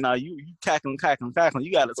winning, you cackling.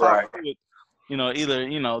 You got to talk. Right. Either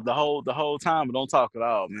the whole time, but don't talk at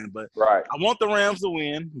all, man. But right. I want the Rams to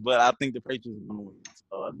win, but I think the Patriots are going to win.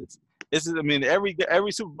 So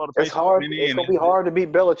every Super Bowl. It's hard. It's gonna be hard to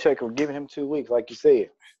beat Belichick or giving him 2 weeks, like you said.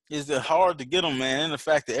 It's hard to get them, man. And the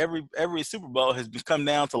fact that every Super Bowl has come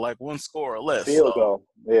down to like one score or less. Field goal.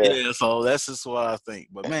 Yeah. So that's just what I think.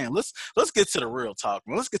 But man, let's get to the real talk,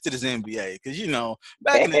 man. Let's get to this NBA, because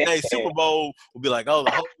back in the day, Super Bowl would be like, oh,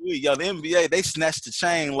 the whole week, the NBA they snatched the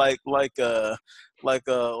chain like what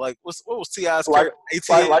was T.I.'s like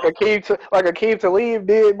Akeem Talib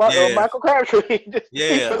did Michael Crabtree.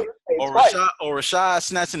 Or Rashad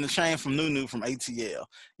snatching the chain from Nunu from ATL.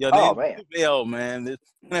 Man,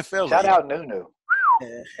 NFL. Shout out Nunu.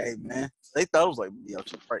 Yeah, hey man, they thought it was like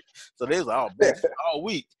break. So they was like, all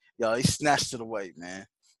week, they snatched it away, man.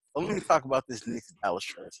 So let me talk about this Knicks Dallas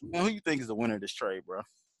trade. Who you think is the winner of this trade, bro?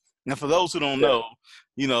 Now, for those who don't know,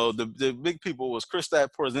 the big people was Kristaps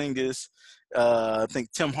Porzingis, I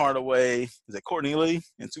think Tim Hardaway, is it Courtney Lee,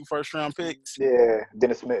 and 2 first-round picks? Yeah,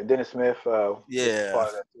 Dennis Smith. Yeah.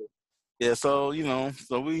 Yeah, so,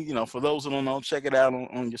 we, for those who don't know, check it out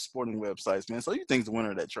on your sporting websites, man. So you think the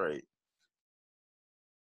winner of that trade?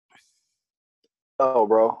 Oh,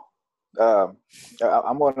 bro.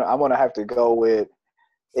 I'm gonna have to go with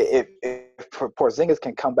if Porzingis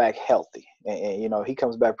can come back healthy, and he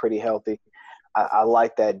comes back pretty healthy. I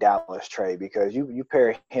like that Dallas trade, because you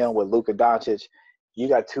pair him with Luka Doncic, you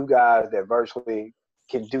got 2 guys that virtually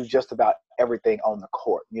can do just about everything on the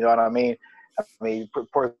court. You know what I mean?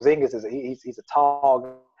 Porzingis he's a tall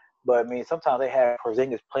guy, but sometimes they have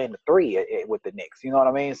Porzingis playing the 3 with the Knicks. You know what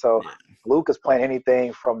I mean? So Luka's playing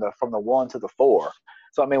anything from the 1 to the 4.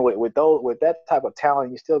 So with that type of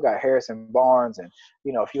talent, you still got Harrison Barnes and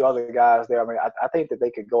a few other guys there. I think that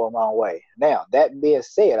they could go a long way. Now that being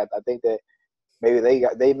said, I think that maybe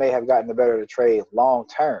they may have gotten the better of the trade long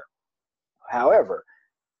term. However,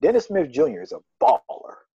 Dennis Smith Jr. is a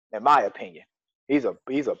baller, in my opinion. He's a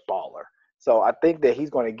baller. So I think that he's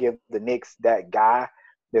going to give the Knicks that guy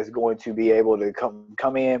that's going to be able to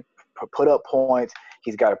come in, put up points.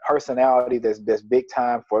 He's got a personality that's big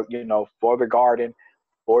time for the Garden,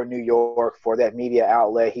 for New York, for that media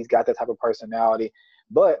outlet. He's got that type of personality.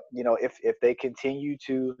 But if they continue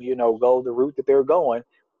to go the route that they're going,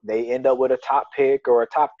 they end up with a top pick or a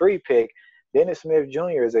top 3 pick. Dennis Smith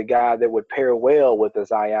Jr. is a guy that would pair well with a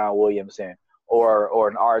Zion Williamson or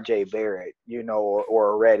an R.J. Barrett,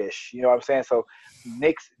 or a Reddish. You know what I'm saying? So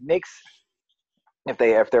Knicks, if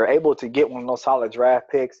they're able to get one of those solid draft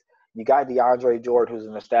picks, You got DeAndre Jordan, who's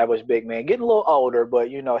an established big man, getting a little older, but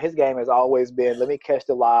his game has always been, let me catch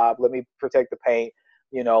the lob, let me protect the paint,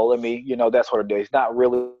 let me, that sort of deal. He's not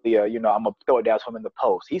really, I'm gonna throw it down to him in the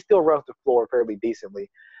post. He still runs the floor fairly decently.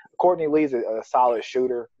 Courtney Lee's a solid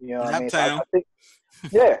shooter. You know what I mean? So I think,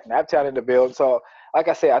 yeah, Naptown in the build. So like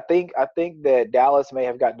I said, I think that Dallas may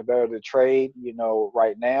have gotten the better of the trade,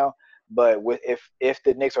 right now. But if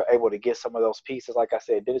the Knicks are able to get some of those pieces, like I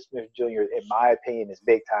said, Dennis Smith Jr. in my opinion is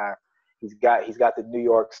big time. He's got the New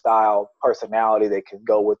York style personality that can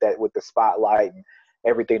go with that, with the spotlight and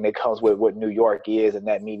everything that comes with what New York is and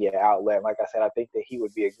that media outlet. And like I said, I think that he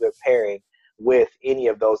would be a good pairing with any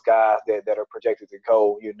of those guys that are projected to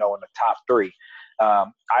go, in the top three. I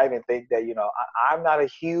even think that, I'm not a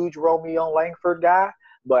huge Romeo Langford guy,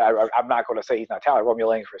 but I'm not going to say he's not talented. Romeo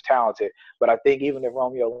Langford is talented, but I think even if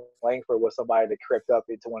Romeo Langford was somebody that crept up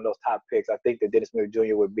into one of those top picks, I think that Dennis Smith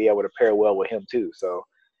Jr. would be able to pair well with him too. So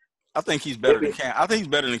I think he's better than Cam. I think he's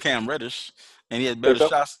better than Cam Reddish, and he has better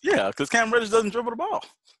shots. Yeah, because Cam Reddish doesn't dribble the ball.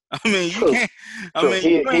 I mean, you can't. I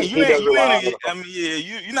mean,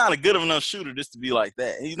 you're not a good enough shooter just to be like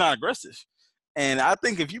that. He's not aggressive, and I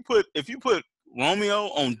think if you put Romeo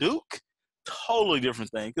on Duke, totally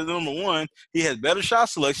different thing. Because number one, he has better shot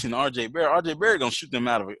selection than R.J. Barrett. R.J. Barrett gonna shoot them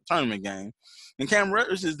out of a tournament game, and Cam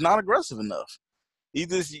Reddish is not aggressive enough. He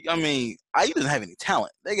doesn't have any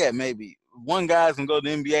talent. They got maybe one guy's gonna go to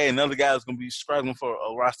the NBA, and another guy's gonna be struggling for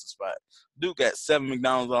a roster spot. Duke got 7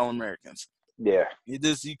 McDonald's All-Americans. Yeah,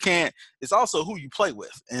 you can't. It's also who you play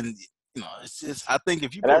with, and it's just. I think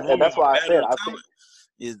if you put Romeo that's why I said I think.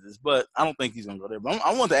 But I don't think he's gonna go there. But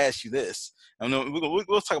I want to ask you this. I know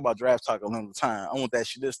we'll talk about draft talk another time. I want to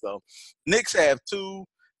ask you this though. Knicks have two.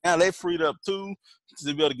 Now they freed up two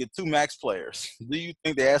to be able to get 2 max players. Do you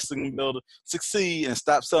think they're actually going to be able to succeed and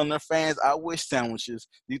stop selling their fans I wish sandwiches?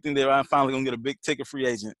 Do you think they're finally going to get a big ticket free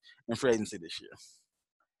agent in free agency this year?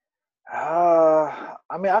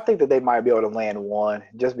 I think that they might be able to land one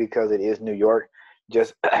just because it is New York.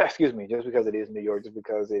 Just because it is New York, just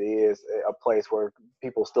because it is a place where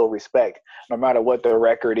people still respect, no matter what the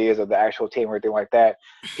record is of the actual team or anything like that.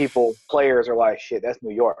 Players are like, shit, that's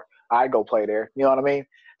New York. I'd go play there. You know what I mean?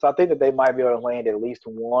 So I think that they might be able to land at least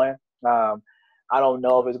one. I don't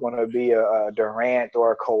know if it's going to be a Durant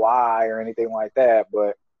or a Kawhi or anything like that,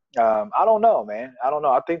 but I don't know, man. I don't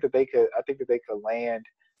know. I think that they could land.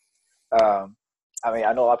 I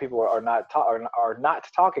know a lot of people are not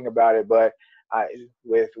talking about it, but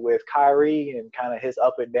with Kyrie and kind of his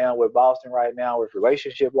up and down with Boston right now, with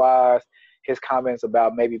relationship wise, his comments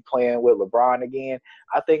about maybe playing with LeBron again,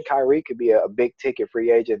 I think Kyrie could be a big ticket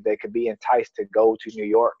free agent that could be enticed to go to New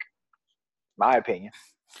York. My opinion.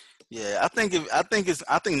 Yeah, I think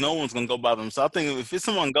no one's gonna go by them. So I think if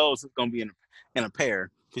someone goes, it's gonna be in a pair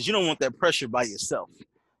because you don't want that pressure by yourself.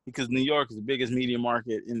 Because New York is the biggest media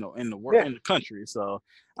market in the world, in the country. So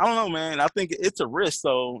I don't know, man. I think it's a risk.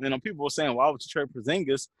 So people were saying, why would you trade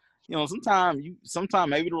Porzingis? Sometime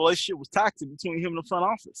maybe the relationship was toxic between him and the front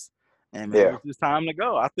office. And maybe it's just time to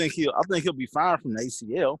go. I think he'll be fine from the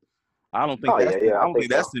ACL. I don't think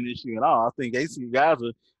that's an issue at all. I think ACL guys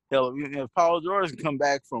are hell. If Paul George can come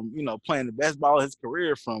back from playing the best ball of his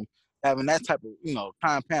career from having that type of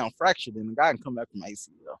compound fracture, then the guy can come back from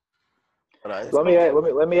ACL. But,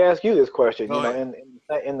 let me ask you this question.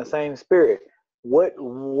 In the same spirit, what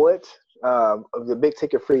of the big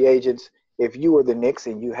ticket free agents, if you were the Knicks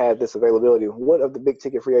and you had this availability, what of the big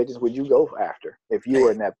ticket free agents would you go after if you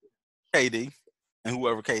were in that? KD and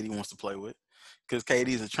whoever KD wants to play with, because KD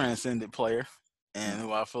is a transcendent player, and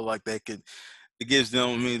who I feel like it gives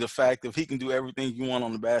them the fact that he can do everything you want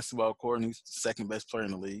on the basketball court, and he's the second best player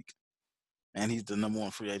in the league, and he's the number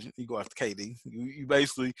 1 free agent. You go after KD. You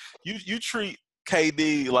basically you treat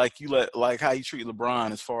KD like how you treat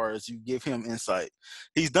LeBron, as far as you give him insight.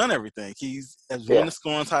 He's done everything. He's won the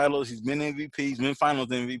scoring titles. He's been MVP. He's been Finals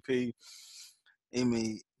MVP. I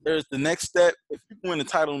mean, there's the next step. If you win the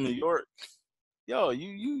title in New York,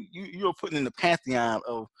 you're putting in the pantheon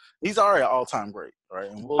of. He's already an all-time great,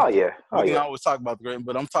 right? And we can always talk about the great,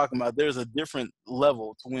 but I'm talking about there's a different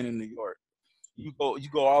level to win in New York. You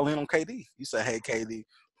go all in on KD. You say, hey, KD,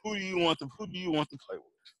 who do you want to play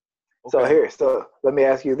with? Okay. So let me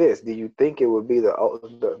ask you this: do you think it would be the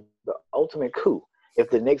ultimate coup if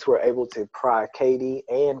the Knicks were able to pry KD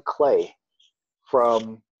and Clay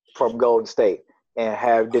from Golden State and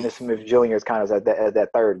have Dennis Smith Jr. as kind of as that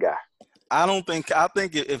third guy? I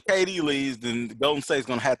think if KD leaves, then Golden State's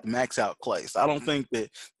going to have to max out Clay. So I don't think that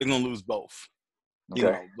they're going to lose both.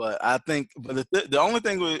 Okay. But I think, but the only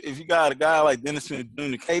thing if you got a guy like Dennis Smith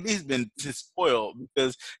Jr., KD's been just spoiled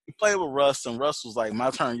because he played with Russ, and Russ was like, "My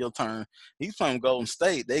turn, your turn." He's playing with Golden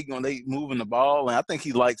State. They moving the ball, and I think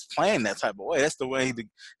he likes playing that type of way. That's the way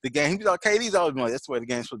the game. He's like, KD's always been like, that's the way the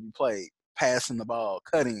game's supposed to be played: passing the ball,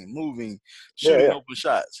 cutting, moving, shooting open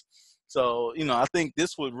shots. So I think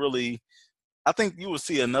this would really. I think you would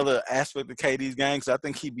see another aspect of KD's game because I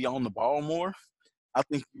think he'd be on the ball more. I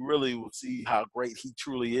think you really will see how great he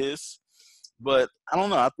truly is. But I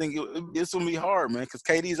don't know. I think it's going to be hard, man, because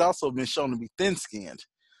KD's also been shown to be thin-skinned.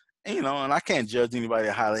 And I can't judge anybody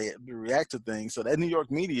how they react to things. So that New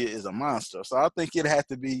York media is a monster. So I think it'd have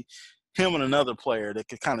to be him and another player that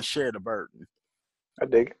could kind of share the burden. I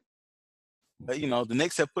dig it. But, the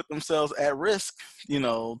Knicks have put themselves at risk,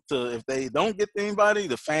 to if they don't get anybody,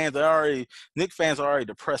 Knicks fans are already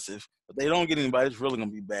depressive. If they don't get anybody, it's really going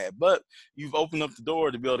to be bad. But you've opened up the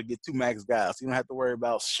door to be able to get 2 max guys. You don't have to worry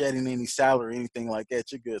about shedding any salary or anything like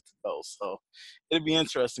that. You're good to go. So it'll be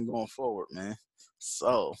interesting going forward, man.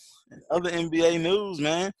 So, other NBA news,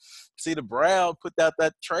 man. See, the Brown put out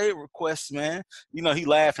that trade request, man. He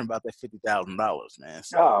laughing about that $50,000, man.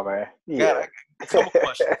 So, oh, man. Yeah. A couple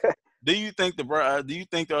questions. Do you think are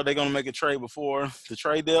they going to make a trade before the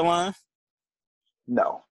trade deadline?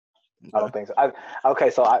 No, okay. I don't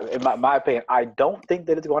think so. In my opinion, I don't think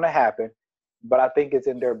that it's going to happen, but I think it's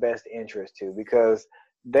in their best interest too because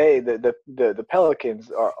the Pelicans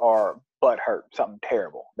are butthurt, something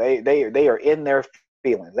terrible. They are in their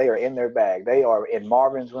feelings. They are in their bag. They are in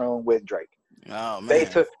Marvin's room with Drake. Oh man.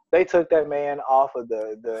 They took that man off of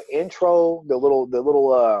the intro, the little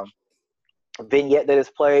vignette that is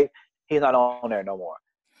played. He's not on there no more.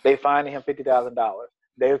 They fined him $50,000.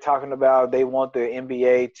 They're talking about they want the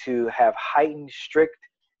NBA to have heightened, strict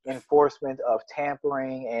enforcement of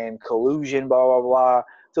tampering and collusion, blah, blah, blah,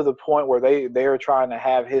 to the point where they're trying to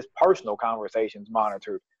have his personal conversations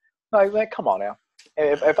monitored. Like, man, come on now.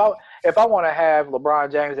 If I want to have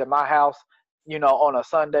LeBron James at my house, on a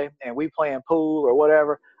Sunday and we playing pool or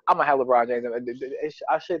whatever, I'm going to have LeBron James.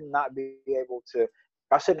 I should not be able to –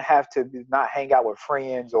 I shouldn't have to not hang out with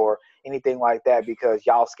friends or anything like that because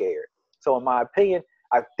y'all scared. So in my opinion,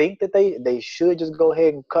 I think that they should just go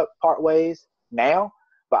ahead and part ways now,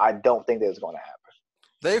 but I don't think that it's going to happen.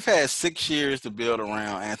 They've had 6 years to build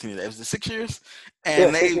around Anthony Davis. 6 years?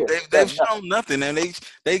 And they've shown nothing. And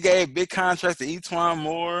they gave big contracts to Etuan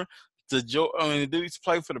Moore, the dude used to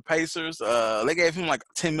play for the Pacers. They gave him like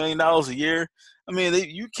 $10 million a year. I mean,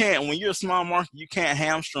 you can't, when you're a small market, you can't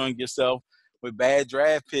hamstring yourself with bad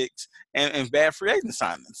draft picks and bad free agent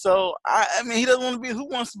signings. So I mean, he doesn't want to be. Who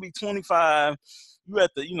wants to be 25? You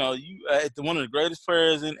at one of the greatest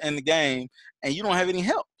players in the game, and you don't have any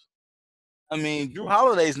help. I mean, Drew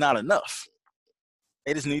Holiday's not enough.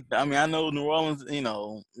 They just need. I mean, I know New Orleans.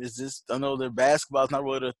 Is just. I know their basketball's not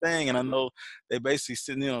really their thing, and I know they basically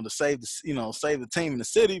sitting, to save the team in the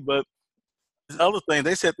city. But this other thing,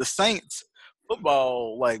 they said the Saints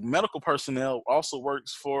football, like medical personnel, also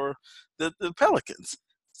works for the Pelicans.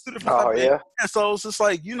 Oh, yeah. And so it's just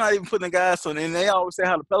like you're not even putting the guys on, and they always say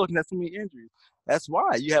how the Pelicans have so many injuries. That's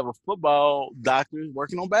why you have a football doctor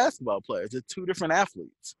working on basketball players. They're 2 different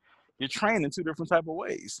athletes. You're trained in 2 different type of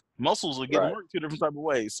ways. Muscles are getting worked 2 different type of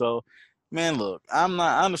ways. So, man, look, I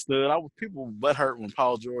understood. People butt hurt when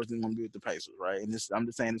Paul George didn't want to be with the Pacers, right? And I'm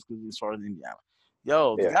just saying this because as far as Indiana.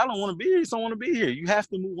 The guy don't want to be here. He don't want to be here. You have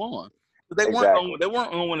to move on. But they weren't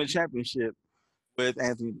going to win a championship with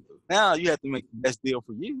Anthony. Now you have to make the best deal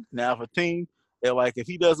for you. Now, if a team, they're like, if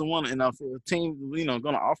he doesn't want it, and if a team, going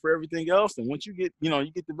to offer everything else, and once you get,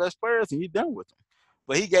 you get the best players, and you're done with them.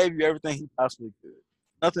 But he gave you everything he possibly could.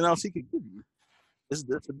 Nothing else he could give you. It's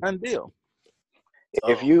a done deal. So,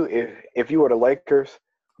 if you were the Lakers,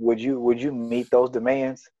 would you meet those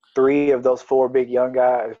demands? 3 of those 4 young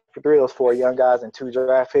guys, and 2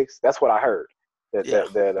 draft picks. That's what I heard. That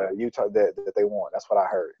Utah that they want. That's what I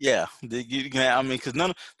heard. Yeah, I mean, because none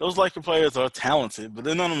of those Laker players are talented, but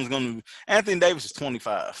then none of them is going to. Anthony Davis is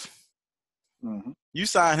 25. Mm-hmm. You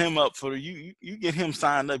sign him up for you get him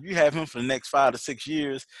signed up. You have him for the next 5 to 6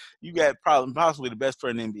 years. You got possibly the best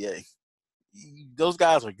player in the NBA. Those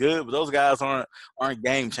guys are good, but those guys aren't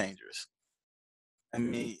game changers. I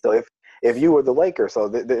mean, so if you were the Lakers, so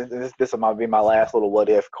this might be my last little what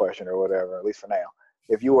if question or whatever, at least for now.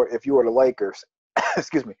 If you were the Lakers,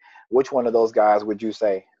 excuse me, which one of those guys would you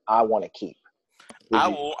say I want to keep? I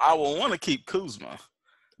will want to keep Kuzma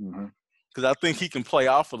because I think he can play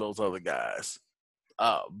off of those other guys.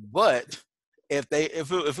 But if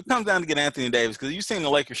it comes down to get Anthony Davis, because you've seen the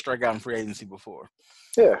Lakers strike out in free agency before.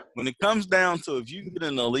 Yeah. When it comes down to if you can get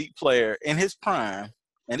an elite player in his prime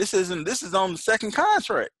and this is on the second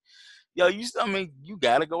contract. Yo, you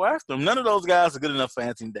gotta go after him. None of those guys are good enough for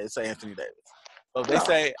Anthony Davis. So if they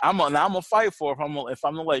say I'm gonna fight for if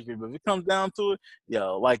I'm the Lakers, but if it comes down to it,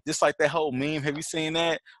 yo, like just like that whole meme. Have you seen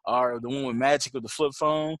that? Or the one with Magic with the flip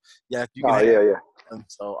phone? Yeah, you can.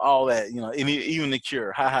 So all that, even the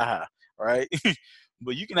Cure, ha ha ha, right?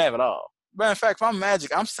 But you can have it all. Matter of fact, if I'm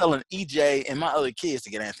Magic, I'm selling EJ and my other kids to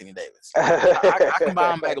get Anthony Davis. I can buy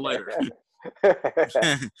them back later.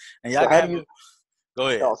 And y'all can go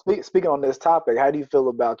ahead. No, speaking on this topic, how do you feel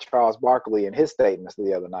about Charles Barkley and his statements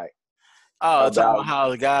the other night? Oh, talking about how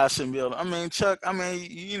the guys shouldn't be able to. I mean, Chuck,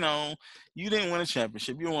 you didn't win a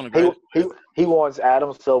championship. You won a great. He wants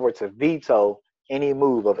Adam Silver to veto any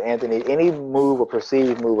move or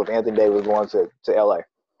perceived move of Anthony Davis going to LA.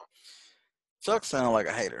 Chuck sounded like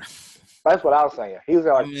a hater. That's what I was saying. He was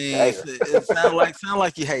like, it sound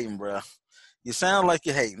like you hating, bro. You sound like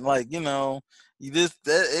you're hating. Like, you just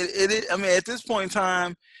I mean, at this point in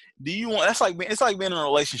time, do you want? It's like being in a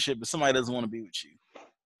relationship but somebody doesn't want to be with you,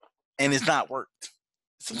 and it's not worked.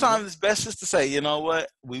 Sometimes it's best just to say, you know what,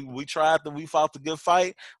 we fought the good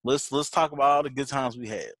fight. Let's talk about all the good times we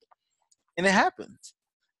had, and it happens.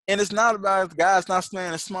 And it's not about the guys not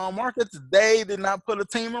staying in small markets. They did not put a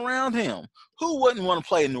team around him. Who wouldn't want to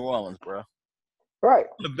play in New Orleans, bro? Right.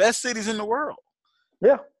 The best cities in the world.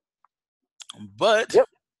 Yeah. But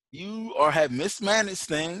you have mismanaged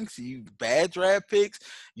things. You bad draft picks.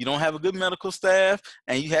 You don't have a good medical staff,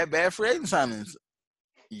 and you have bad free agent signings.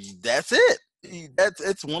 That's it.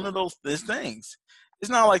 It's one of those things.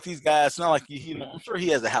 It's not like these guys. It's not like I'm sure he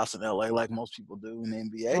has a house in LA like most people do in the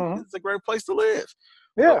NBA. Mm-hmm. It's a great place to live.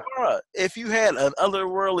 Yeah. But, if you had an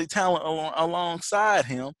otherworldly talent alongside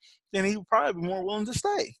him, then he would probably be more willing to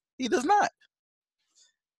stay. He does not.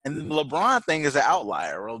 And the LeBron thing is an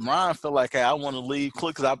outlier. LeBron felt like, hey, I want to leave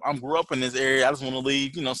because I grew up in this area. I just want to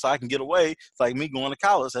leave, so I can get away. It's like me going to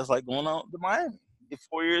college. That's like going on to Miami. Did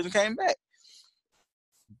 4 years and came back.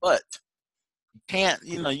 But you can't,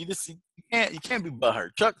 you can't be butthurt.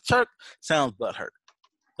 Chuck sounds butthurt.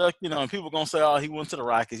 Chuck, and people gonna say, oh, he went to the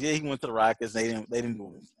Rockets. Yeah, he went to the Rockets. They didn't do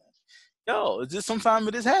anything. Yo, it's just sometimes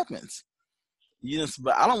it just happens.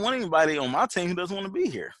 But I don't want anybody on my team who doesn't want to be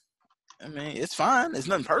here. I mean, it's fine. It's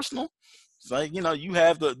nothing personal. It's like, you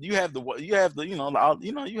have the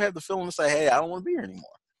feeling to say, hey, I don't want to be here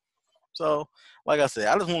anymore. So, like I said,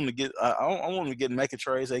 I just want him to get. I want him to get and make a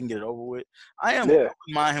trade so they can get it over with. I wouldn't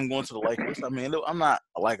mind him going to the Lakers. I mean, I'm not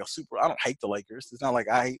like I don't hate the Lakers. It's not like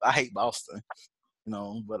I hate Boston,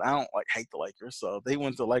 but I don't hate the Lakers. So if they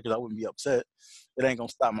went to the Lakers, I wouldn't be upset. It ain't gonna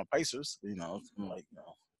stop my Pacers. They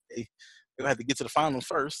have to get to the finals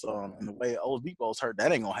first. And the way Oladipo's hurt,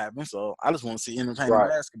 that ain't gonna happen. So I just want to see entertaining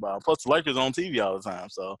basketball. Plus, the Lakers on TV all the time,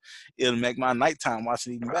 so it'll make my nighttime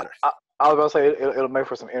watching even better. I was gonna say it'll make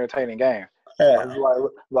for some entertaining game. Yeah.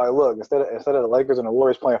 Look, instead of the Lakers and the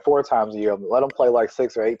Warriors playing 4 times a year, let them play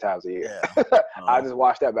 6 or 8 times a year. Yeah. I just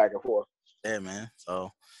watch that back and forth. Yeah, man.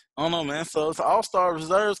 So I don't know, man. So it's All-Star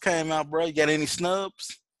reserves came out, bro. You got any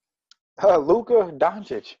snubs? Luka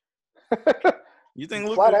Doncic. You think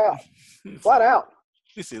Luka? Flat out.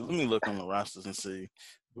 Let me see. Let me look on the rosters and see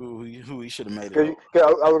who he should have made it. I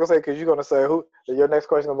was gonna say because you're gonna say who. Your next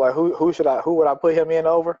question is like who would I put him in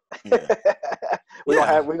over? Yeah. We're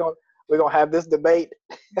gonna have this debate.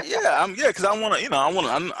 Because I want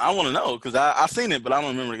to know because I seen it, but I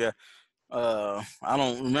don't remember the guy. I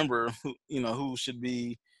don't remember who should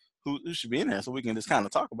be in there, so we can just kind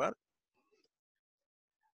of talk about it.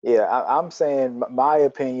 Yeah, I'm saying my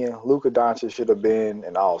opinion. Luka Doncic should have been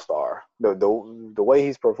an All-Star. The way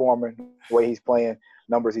he's performing, the way he's playing,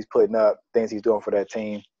 numbers he's putting up, things he's doing for that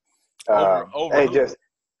team. Just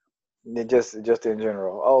in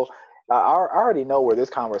general. Oh, I already know where this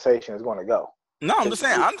conversation is going to go. No, I'm just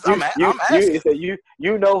saying. I'm asking.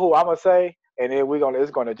 You know who I'm gonna say, and then it's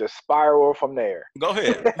gonna just spiral from there. Go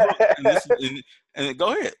ahead. and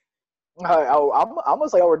go ahead. I'm gonna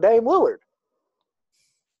say over Dame Lillard.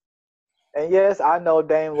 And yes, I know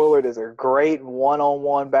Dame Lillard is a great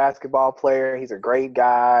one-on-one basketball player. He's a great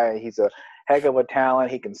guy. He's a heck of a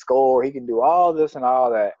talent. He can score. He can do all this and all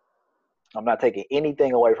that. I'm not taking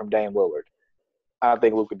anything away from Dame Lillard. I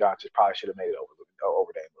think Luka Doncic probably should have made it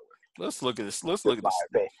over Dame Lillard. Let's look at this. Let's look at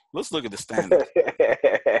the standings.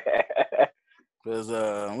 Because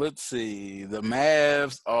let's see, the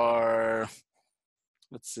Mavs are.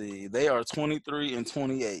 Let's see, they are 23 and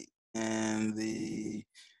 28, and the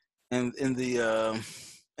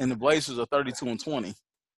Blazers are 32 and 20.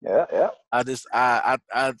 Yeah. I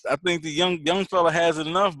think the young fella has it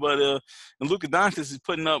enough, but and Luka Doncic is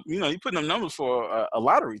putting up numbers for a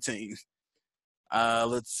lottery team.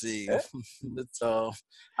 Let's see. Yeah. Let's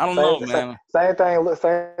I don't know, man. Same thing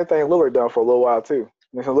Lillard done for a little while too.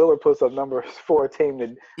 Lillard puts up numbers for a team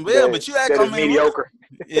Yeah, but you act. that I is mean, Luka. mediocre.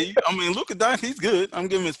 Yeah, I mean, Luka Doncic, he's good. I'm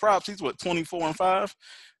giving him his props. He's what 24-5,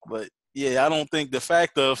 but yeah, I don't think the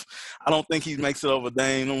fact of I don't think he makes it over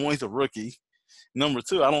Dame. Number one, he's a rookie. Number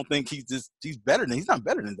two, I don't think he's better than he's not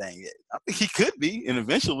better than Dame yet. I think he could be, and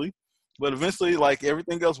eventually, but eventually, like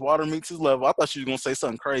everything else, water meets his level. I thought you were gonna say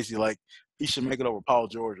something crazy like he should make it over Paul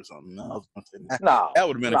George or something. No, I was gonna say that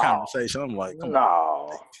would have been a conversation. I'm like, come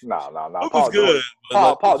on. No. Luka's good.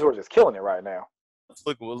 Paul George is killing it right now.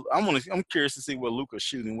 Look, well, I'm curious to see what Luka's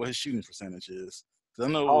shooting, what his shooting percentage is. I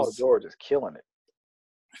know Paul George is killing it.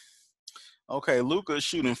 Okay, Luka is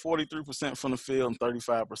shooting 43% from the field and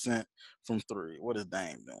 35% from three. What is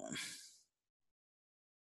Dame doing?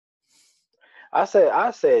 I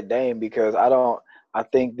said Dame because I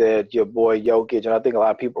think that your boy Jokic, and I think a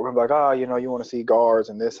lot of people are like, oh, you want to see guards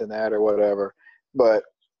and this and that or whatever. But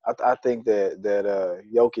I think that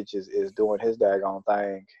Jokic is doing his daggone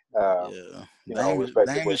thing.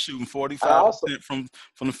 Dame is shooting 45%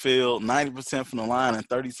 from the field, 90% from the line, and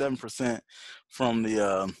 37% from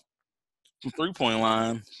the from 3-point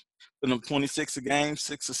line. Putting up 26 a game,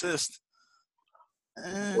 6 assists.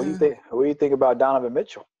 What do you think? What do you think about Donovan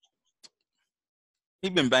Mitchell? He's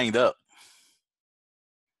been banged up.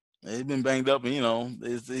 He's been banged up, and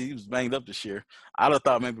he was banged up this year. I'd have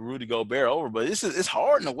thought maybe Rudy Gobert over, but it's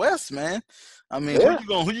hard in the West, man. I mean,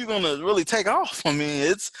 who you gonna really take off? I mean,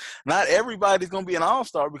 it's not everybody's gonna be an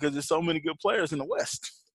all-star because there's so many good players in the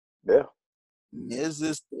West. Yeah.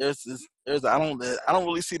 There's I don't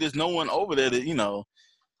really see there's no one over there that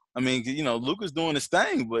I mean, Luka's doing his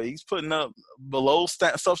thing, but he's putting up below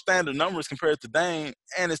substandard numbers compared to Dame,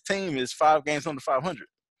 and his team is 5 games under 500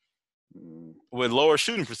 with lower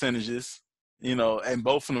shooting percentages, and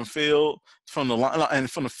both from the field, from the line, and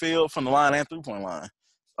from the line and 3-point line.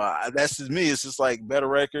 That's just me. It's just like better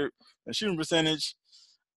record and shooting percentage.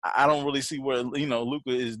 I don't really see what Luka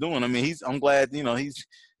is doing. I mean, I'm glad he's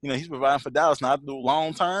providing for Dallas. Now,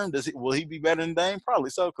 long term, will he be better than Dame? Probably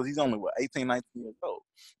so, because he's only 18, 19 years old.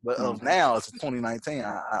 But of now, it's 2019.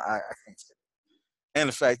 I can't say that. And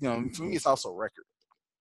the fact, for me, it's also a record.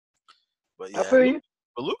 But yeah, I feel you.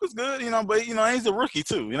 But Luka's good, but he's a rookie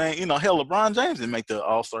too. Hell, LeBron James didn't make the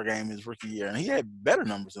All-Star game his rookie year, and he had better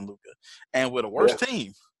numbers than Luka, and with a worse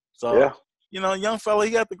team. So young fella,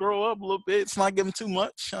 he got to grow up a little bit. It's not giving too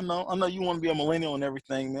much. I know you want to be a millennial and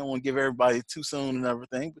everything, man. Want to give everybody too soon and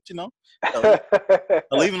everything,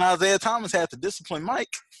 but even Isaiah Thomas had to discipline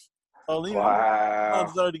Mike. So I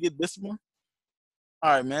deserve to get disciplined.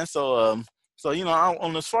 All right, man. So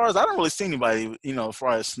on as far as I don't really see anybody, as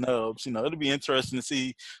far as snubs, it'll be interesting to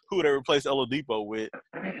see who they replace Oladipo with.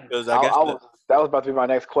 Because I guess that was about to be my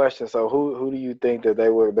next question. So who do you think that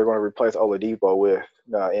they're going to replace Oladipo with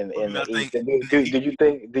in the East? And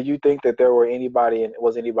did you think that there was anybody in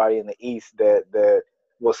the East that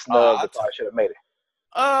was snubbed that probably should have made it?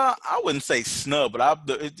 I wouldn't say snub,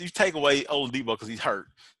 but you take away Oladipo because he's hurt.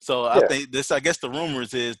 So I think I guess the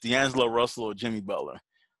rumors is D'Angelo Russell or Jimmy Butler.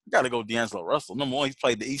 Got to go D'Angelo Russell. Number one, he's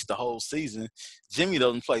played the East the whole season. Jimmy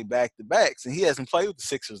doesn't play back-to-backs, and he hasn't played with the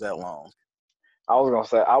Sixers that long. I was going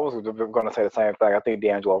to say the same thing. I think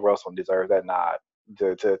D'Angelo Russell deserves that nod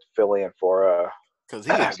to fill in for fill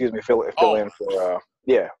in for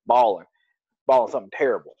balling something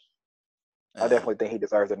terrible. I definitely think he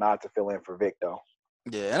deserves a nod to fill in for Vic though.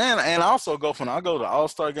 Yeah, and I also I'll go to the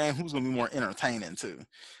All-Star game. Who's going to be more entertaining too?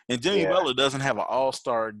 And Jimmy Butler doesn't have an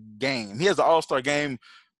All-Star game. He has an All-Star game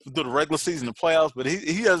through the regular season, the playoffs, but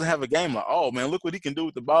he doesn't have a game like, oh man, look what he can do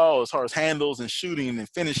with the ball as far as handles and shooting and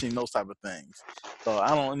finishing, those type of things. So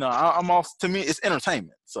I don't know. To me, it's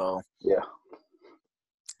entertainment. So yeah.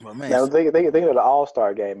 But man, now think of the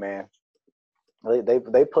All-Star game, man.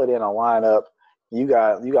 They put in a lineup. You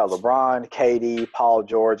got LeBron, KD, Paul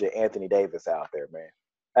George, and Anthony Davis out there, man.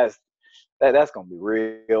 That's gonna be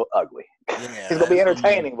real ugly. Yeah, it's gonna be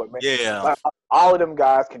entertaining, but man, all of them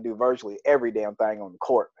guys can do virtually every damn thing on the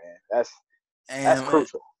court, man. That's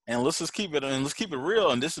crucial. And let's keep it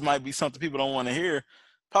real. And this might be something people don't want to hear.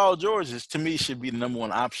 Paul George to me should be the number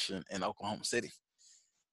one option in Oklahoma City.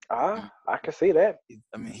 I can see that.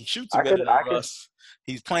 I mean, he shoots better than Russ.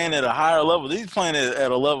 He's playing at a higher level. He's playing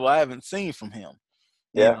at a level I haven't seen from him.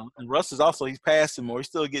 Yeah. And Russ is also, he's passing more. He's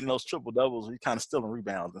still getting those triple doubles. He's kind of stealing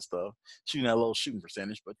rebounds and stuff, shooting that low shooting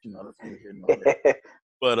percentage. But that's neither here nor there.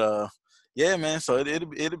 But yeah, man. So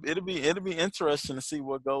it'll be interesting to see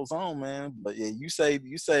what goes on, man. But yeah, you say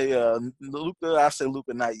Luka. I say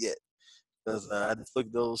Luka not yet. Because I just look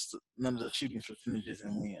at those none of the shooting percentages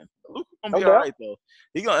and win. Luka gonna No be all doubt. right though.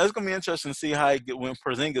 It's gonna be interesting to see how when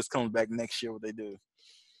Porzingis comes back next year, what they do,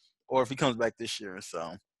 or if he comes back this year.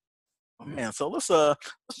 So man, so let's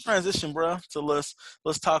transition, bro. So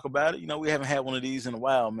let's talk about it. You know, we haven't had one of these in a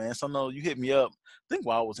while, man. So I know you hit me up. I think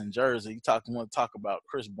while I was in Jersey, you want to talk about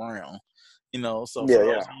Chris Brown. You know, so for Yeah, those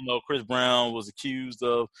yeah. who don't know, Chris Brown was accused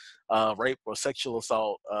of rape or sexual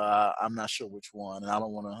assault. I'm not sure which one, and I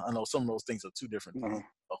don't want to. I know some of those things are two different things. Mhm.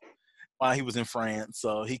 So, while he was in France,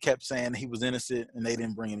 so he kept saying he was innocent, and they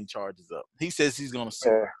didn't bring any charges up. He says he's going to sue.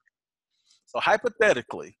 Yeah. So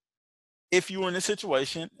hypothetically, if you were in this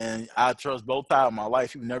situation, and I trust both sides of my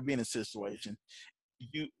life, you would never be in this situation.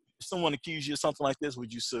 You, someone accused you of something like this,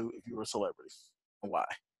 would you sue if you were a celebrity? And why?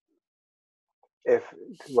 If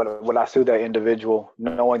would I sue that individual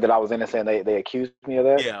knowing that I was innocent, they accused me of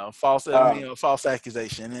that? Yeah, false. I Um, mean, a false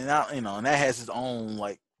accusation, and and that has its own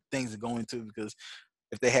like things to go into because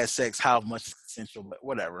if they had sex, how much is consensual? But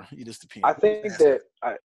whatever, you just I depend. think that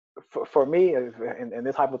for me, in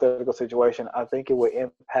this hypothetical situation, I think it would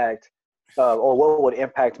impact, or what would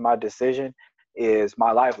impact my decision is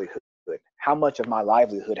my livelihood. How much of my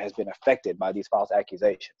livelihood has been affected by these false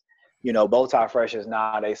accusations? You know, Bowtie Fresh is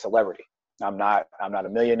not a celebrity. I'm not. I'm not a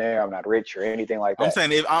millionaire. I'm not rich or anything like I'm that.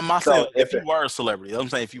 saying if I'm myself, So if you were a celebrity, I'm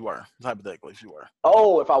saying if you were hypothetically, if you were,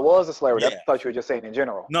 if I was a celebrity, I yeah, thought you were just saying in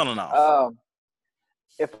general. no. Um,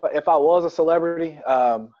 if I was a celebrity,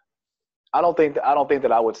 I don't think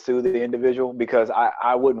that I would sue the individual because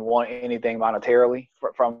I wouldn't want anything monetarily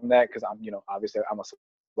from that because I'm, you know, obviously I'm a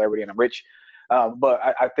celebrity and I'm rich. But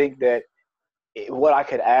I think that what I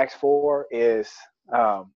could ask for is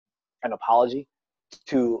an apology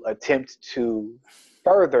to attempt to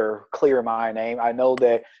further clear my name. I know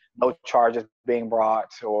that no charges being brought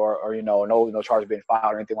or you know, no charges being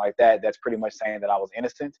filed or anything like that. That's pretty much saying that I was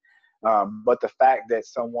innocent. But the fact that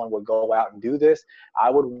someone would go out and do this, I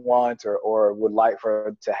would want or would like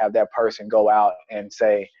for to have that person go out and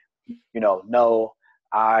say, you know, no,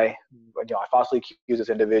 I falsely accused this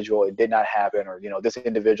individual. It did not happen, or you know, this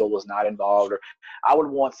individual was not involved. Or I would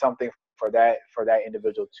want something for that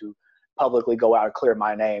individual to publicly go out and clear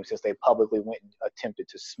my name since they publicly went and attempted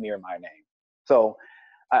to smear my name. So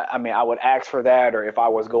I mean, I would ask for that, or if I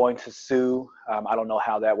was going to sue, I don't know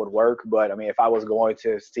how that would work, but I mean, if I was going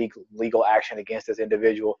to seek legal action against this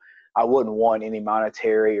individual, I wouldn't want any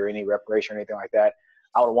monetary or any reparation or anything like that.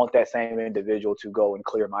 I would want that same individual to go and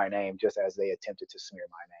clear my name just as they attempted to smear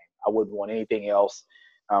my name. I wouldn't want anything else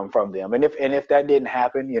from them. And if that didn't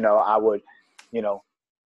happen, you know, I would, you know,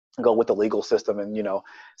 go with the legal system and, you know,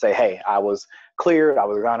 say, hey, I was cleared, I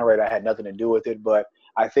was exonerated, I had nothing to do with it. But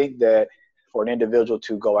I think that for an individual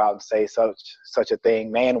to go out and say such a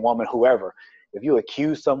thing, man, woman, whoever, if you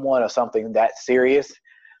accuse someone of something that serious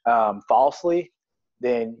falsely,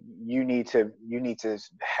 then you need to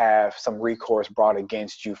have some recourse brought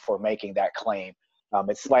against you for making that claim.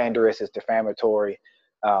 It's slanderous, it's defamatory,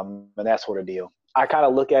 and that sort of deal. I kind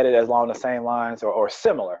of look at it as along the same lines or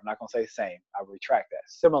similar. I'm not going to say same. I retract that.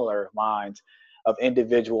 Similar lines of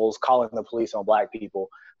individuals calling the police on black people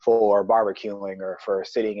for barbecuing or for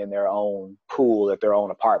sitting in their own pool at their own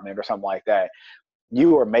apartment or something like that.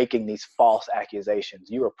 You are making these false accusations.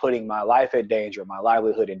 You are putting my life at danger, my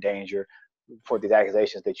livelihood in danger for these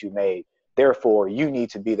accusations that you made. Therefore, you need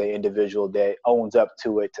to be the individual that owns up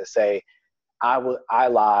to it to say, I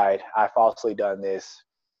lied, I falsely done this,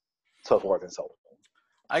 so forth and so on.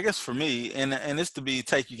 I guess for me, and it's to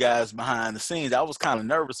take you guys behind the scenes. I was kind of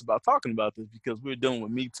nervous about talking about this because we're dealing with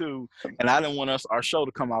Me Too, and I didn't want our show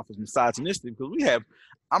to come off as misogynistic because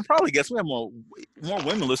I'm probably guess we have more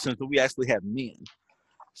women listeners than we actually have men.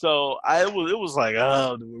 So it was like,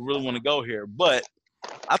 oh, do we really want to go here? But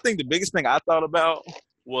I think the biggest thing I thought about it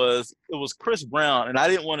was Chris Brown, and I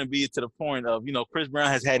didn't want to be to the point of, you know, Chris Brown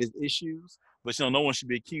has had his issues, but you know, no one should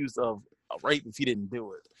be accused of rape if he didn't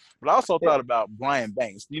do it. But I also Yeah. thought about Brian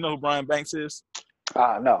Banks. Do you know who Brian Banks is?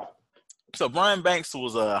 No. So Brian Banks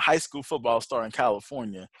was a high school football star in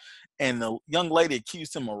California, and the young lady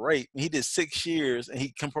accused him of rape. He did 6 years, and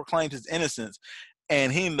he proclaimed his innocence.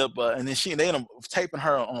 And he ended up, and then they ended up taping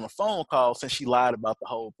her on a phone call since she lied about the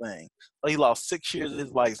whole thing. So he lost 6 years of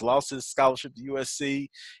his life, he's lost his scholarship to USC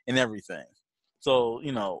and everything. So,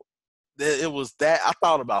 you know, it was that. I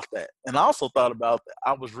thought about that. And I also thought about,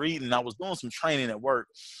 I was reading, I was doing some training at work.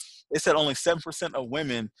 They said only 7% of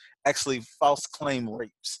women actually false claim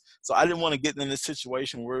rapes. So I didn't want to get in this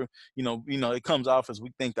situation where, you know, it comes off as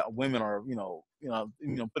we think that women are,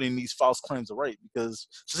 putting these false claims of rape because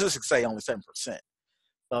statistics say only 7%.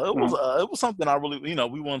 It was something I really,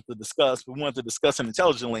 we wanted to discuss. We wanted to discuss it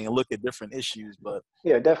intelligently and look at different issues. But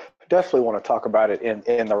Yeah, definitely want to talk about it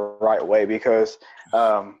in the right way, because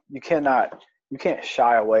you can't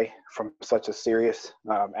shy away from such a serious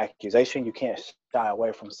accusation. You can't shy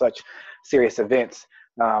away from such serious events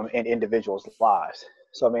in individuals' lives.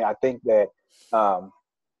 So I mean, I think that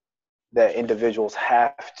that individuals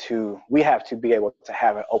we have to be able to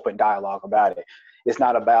have an open dialogue about it. It's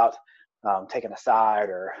not about taking a side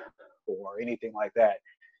or anything like that.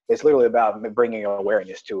 It's literally about bringing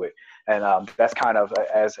awareness to it, and that's kind of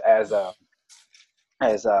as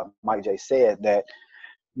Mike J said, that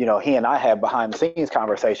he and I had behind the scenes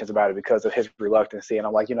conversations about it because of his reluctancy, and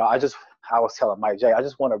I'm like, I was telling Mike J, I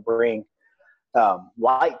just want to bring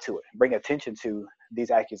light to it, bring attention to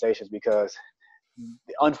these accusations, because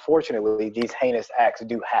unfortunately these heinous acts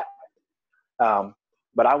do happen.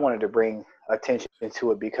 But I wanted to bring attention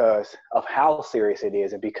to it because of how serious it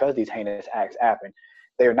is, and because these heinous acts happen,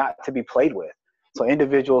 they are not to be played with. So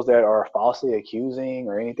individuals that are falsely accusing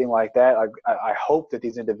or anything like that, I hope that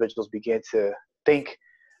these individuals begin to think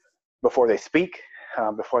before they speak,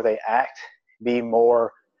 before they act, be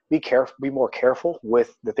more careful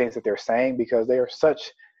with the things that they're saying, because they are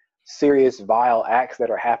such serious, vile acts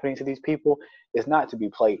that are happening to these people. Is not to be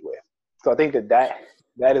played with. So I think that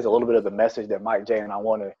is a little bit of the message that Mike J and I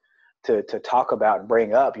want to talk about and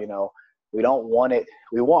bring up. We don't want it.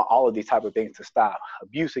 We want all of these type of things to stop.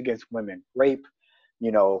 Abuse against women, rape,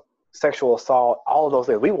 sexual assault, all of those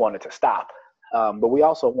things. We want it to stop. But we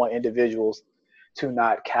also want individuals to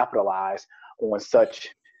not capitalize on such,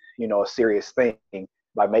 a serious thing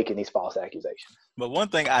by making these false accusations. But one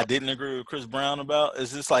thing I didn't agree with Chris Brown about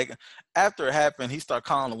is just like after it happened, he started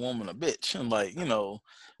calling a woman a bitch. And like,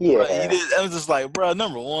 Yeah. I was just like, bro,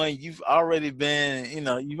 number one, you've already been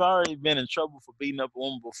in trouble for beating up a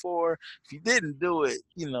woman before. If you didn't do it,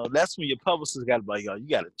 that's when your publicist got to be like, yo, you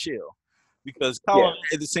got to chill. Because calling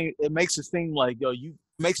it makes it seem like,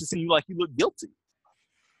 makes it seem like you look guilty.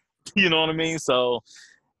 You know what I mean? So,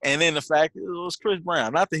 and then the fact it was Chris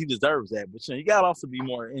Brown. Not that he deserves that, but you got to also be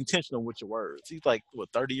more intentional with your words. He's like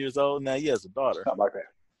 30 years old now. He has a daughter. Something like that.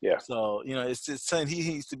 Yeah. So it's just saying he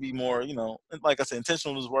needs to be more, like I said,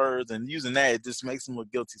 intentional with his words, and using that it just makes him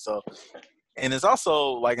look guilty. So, and it's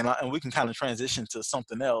also like, and we can kind of transition to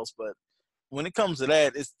something else. But when it comes to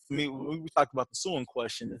that, it's me. When we talk about the suing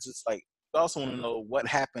question, it's just like you also want to know what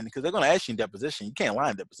happened, because they're going to ask you in deposition. You can't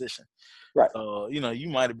lie in deposition. Right. So, you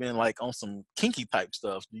might have been like on some kinky type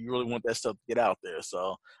stuff. Do you really want that stuff to get out there?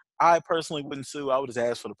 So I personally wouldn't sue. I would just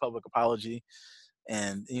ask for the public apology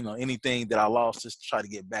and, anything that I lost just to try to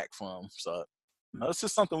get back from. So, it's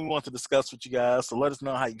just something we want to discuss with you guys. So let us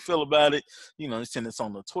know how you feel about it. Send us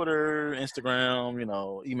on the Twitter, Instagram,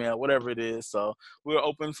 email, whatever it is. So we're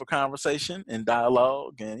open for conversation and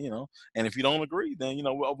dialogue, and, and if you don't agree, then,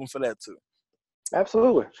 we're open for that too.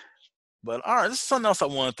 Absolutely. But all right, this is something else I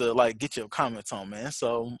wanted to get your comments on, man.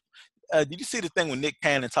 So, did you see the thing with Nick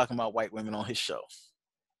Cannon talking about white women on his show?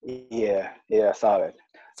 Yeah, I saw that.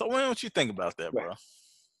 So, what don't you think about that, bro?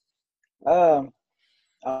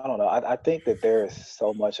 I don't know. I think that there is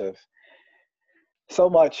so much. I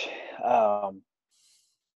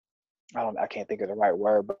can't think of the right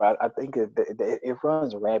word, but I think it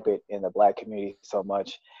runs rampant in the Black community so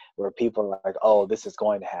much, where people are like, oh, this is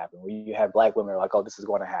going to happen. When you have Black women are like, oh, this is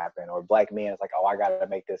going to happen. Or Black men is like, oh, I got to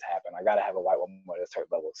make this happen. I got to have a white woman with a certain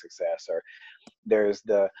level of success. Or there's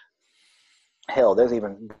there's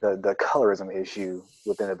even the colorism issue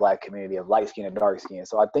within the Black community of light skin and dark skin.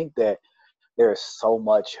 So I think that there is so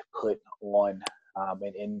much put on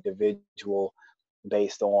an individual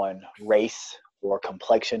based on race or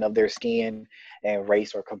complexion of their skin, and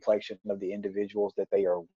race or complexion of the individuals that they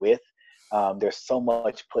are with. There's so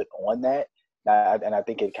much put on that, and I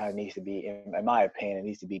think it kind of needs to be, in my opinion, it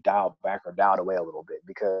needs to be dialed back or dialed away a little bit,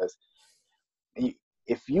 because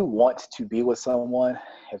if you want to be with someone,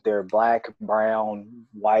 if they're Black, brown,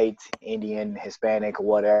 white, Indian, Hispanic,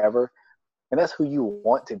 whatever, and that's who you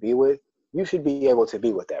want to be with, you should be able to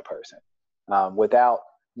be with that person without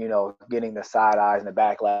getting the side eyes and the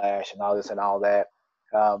backlash and all this and all that.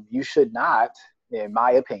 You should not, in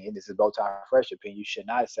my opinion, this is Bowtie Fresh opinion, you should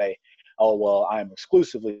not say, oh, well, I'm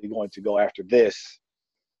exclusively going to go after this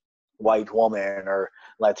white woman or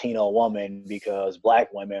Latino woman because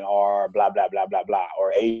Black women are blah, blah, blah, blah, blah,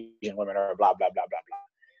 or Asian women are blah, blah, blah, blah,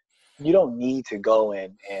 blah. You don't need to go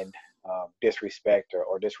and disrespect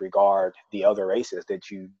or disregard the other races that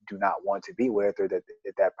you do not want to be with, or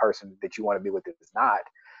that person that you want to be with is not.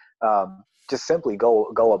 Just simply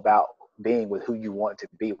go about being with who you want to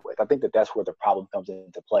be with. I think that that's where the problem comes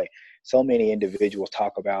into play. So many individuals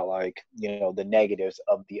talk about, like, you know, the negatives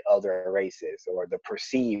of the other races, or the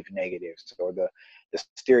perceived negatives, or the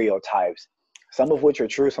stereotypes, some of which are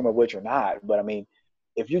true, some of which are not. But I mean,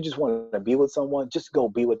 if you just want to be with someone, just go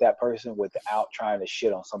be with that person without trying to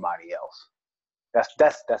shit on somebody else.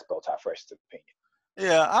 That's Bow Tie Fresh's opinion.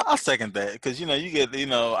 Yeah, I second that because you get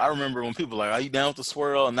I remember when people are like, "Are you down with the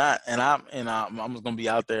swirl?" I'm just gonna be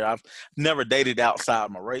out there. I've never dated outside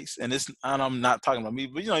my race, and I'm not talking about me,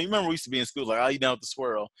 but you remember we used to be in school like, "Are you down with the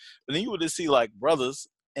swirl?" But then you would just see like brothers,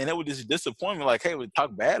 and it would just disappoint me. Like, hey, we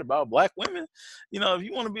talk bad about black women. If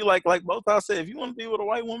you want to be like both I said, if you want to be with a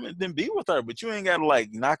white woman, then be with her. But you ain't gotta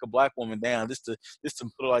like knock a black woman down just to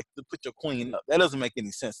put your queen up. That doesn't make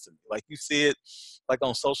any sense to me. Like you see it like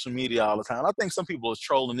on social media all the time. I think some people are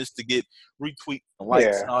trolling this to get retweets and likes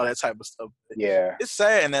Yeah, and all that type of stuff. yeah, It's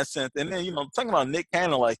sad in that sense. And then, talking about Nick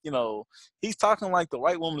Cannon, like, he's talking like the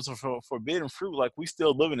white woman's forbidden fruit, like we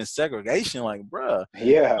still living in segregation. Like, bruh.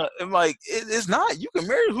 yeah, And like it's not. You can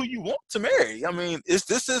marry who you want to marry. I mean,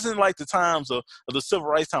 this isn't like the times of the civil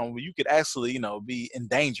rights time where you could actually, be in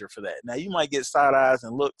danger for that. Now you might get side eyes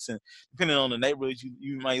and looks, and depending on the neighborhood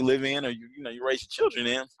you might live in, or you raise your children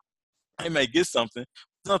in, they may get something.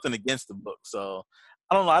 There's nothing against the book. So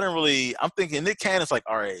I don't know. I'm thinking Nick Cannon's like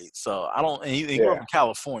our age. So I don't, and he grew up yeah, in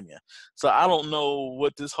California. So I don't know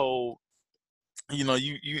what this whole,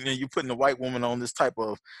 you're putting a white woman on this type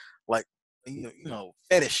of like,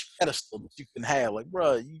 fetish pedestal that you can have. Like,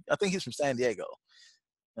 bro, I think he's from San Diego.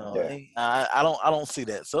 yeah. I don't see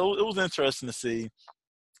that. So it was interesting to see.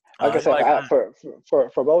 Like I said,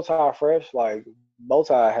 for Bow Tie Fresh, like Bow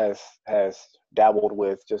Tie has dabbled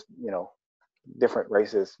with just different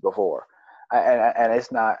races before, and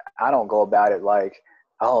it's not. I don't go about it like,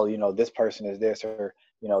 oh, this person is this, or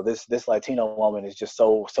this Latino woman is just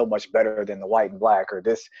so much better than the white and black, or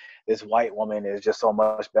this white woman is just so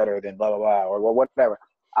much better than blah blah blah, or whatever.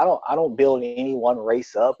 I don't build any one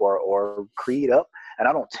race up or creed up, and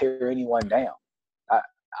I don't tear anyone down.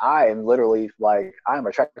 I am literally like, I'm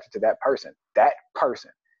attracted to that person. That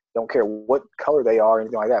person. Don't care what color they are or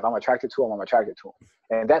anything like that. If I'm attracted to them, I'm attracted to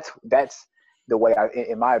them. And that's the way,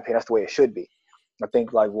 in my opinion, that's the way it should be. I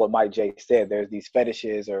think like what Mike J said, there's these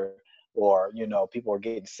fetishes or people are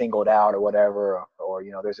getting singled out or whatever, or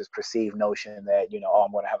there's this perceived notion that, oh,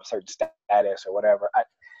 I'm going to have a certain status or whatever.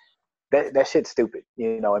 That shit's stupid,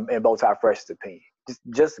 in Bow Tie Fresh's opinion.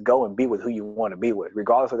 Just go and be with who you want to be with,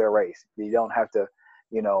 regardless of their race. You don't have to,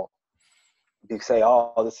 you say,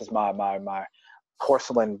 oh, this is my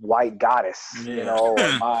porcelain white goddess, yeah. or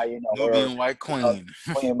my, Nubian white queen.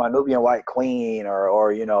 My Nubian white queen,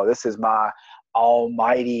 or this is my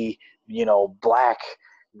almighty, black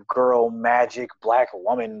girl magic black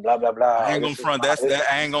woman, blah blah blah. I ain't gonna front.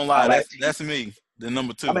 I ain't gonna lie. That's me. The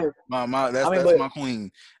number two. I mean, that's my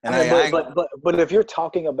queen. And but if you're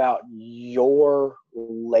talking about your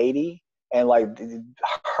lady and like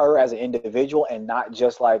her as an individual, and not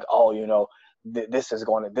just like, oh,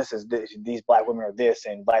 these black women are this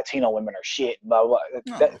and Latino women are shit, blah blah.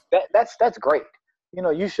 No. That's great.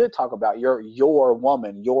 You should talk about your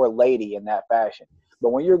woman, your lady in that fashion.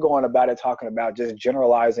 But when you're going about it, talking about just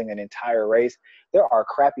generalizing an entire race, there are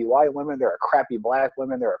crappy white women, there are crappy black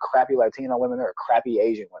women, there are crappy Latino women, there are crappy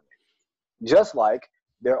Asian women. Just like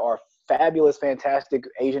there are fabulous, fantastic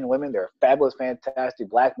Asian women, there are fabulous, fantastic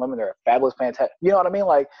black women, there are fabulous, fantastic. You know what I mean?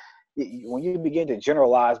 Like, when you begin to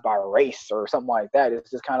generalize by race or something like that, it's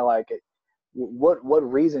just kind of like, what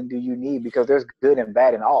reason do you need? Because there's good and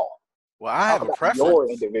bad in all. Well, I have a preference. Your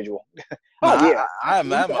individual. Yeah.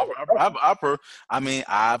 I've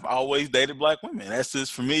always dated black women. That's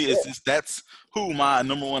just, for me, it's just, that's who my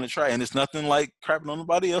number one attraction. And it's nothing like crapping on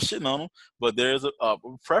nobody else, shitting on them. But there's a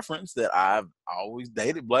preference that I've always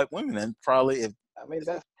dated black women. And probably I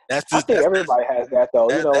think everybody has that, though.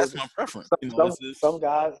 That's my preference. Some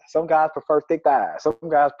guys prefer thick thighs. Some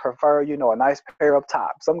guys prefer, a nice pair up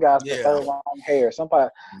top. Some guys prefer long hair. Some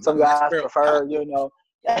guys prefer,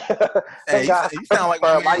 Hey, you sound like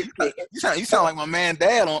my man. You sound like my man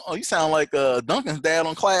dad on. You sound like Duncan's dad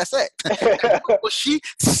on Class Act. Was she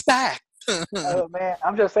stacked? Man,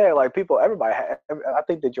 I'm just saying, like, everybody. I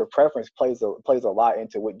think that your preference plays a lot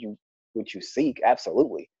into what you seek.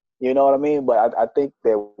 Absolutely, you know what I mean. But I think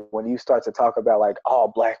that when you start to talk about like,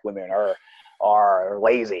 all black women are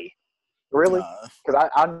lazy, Really? Nah. Because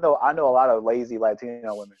I know a lot of lazy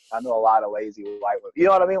Latino women. I know a lot of lazy white women. You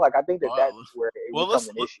know what I mean? Like I think that's Well, where it well, becomes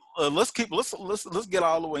an issue. let's get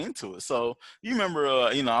all the way into it. So you remember,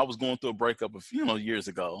 I was going through a breakup a few years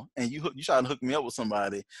ago, and you tried to hook me up with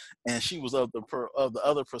somebody, and she was of the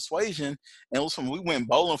other persuasion, and it was we went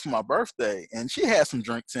bowling for my birthday, and she had some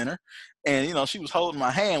drinks in her, and she was holding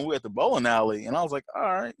my hand. We were at the bowling alley, and I was like, all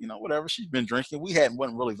right, whatever. She's been drinking. We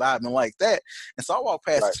wasn't really vibing like that, and so I walked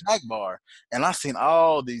past Right. the snack bar, and I seen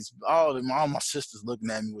all my sisters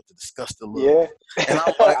looking at me with the disgusted look. Yeah. And I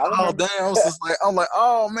was like, I oh remember. damn! I'm like,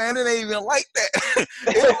 oh man, it ain't even like that.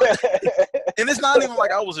 And it's not even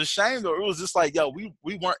like I was ashamed, or it was just like, yo, we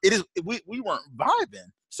weren't. We weren't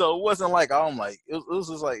vibing. So it wasn't like I'm like it was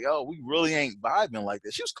just like, yo, we really ain't vibing like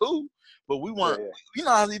that. She was cool, but we Yeah, weren't. You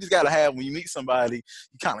know how you just gotta have when you meet somebody,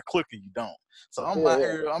 you kind of click or you don't. So I'm yeah, out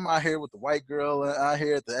yeah. here. I'm out here with the white girl out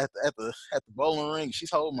here at the bowling ring.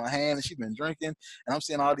 She's holding my hand and she's been drinking, and I'm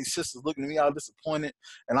seeing all these sisters looking at me all disappointed,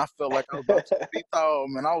 and I felt like I was about to be tall,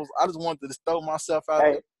 man. I just wanted to throw myself out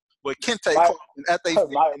there. Hey, But Kente Mike, called at their feet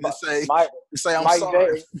Mike, and Mike, say I'm Mike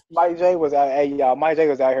sorry. J, Mike J was out. Hey, y'all, Mike J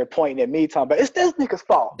was out here pointing at me, talking about it's this nigga's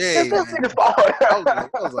fault. It's Hey this man, nigga's fault. I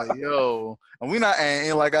was like, yo, and we not,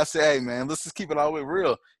 and like I said, hey man, let's just keep it all the way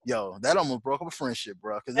real. Yo, that almost broke up a friendship,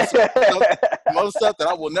 bro. Because there's some other stuff that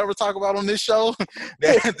I will never talk about on this show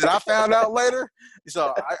that I found out later.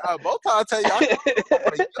 So I both times tell you, I'm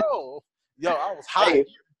like, yo, I was hot. Hey,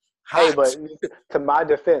 hey, but to my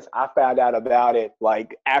defense, I found out about it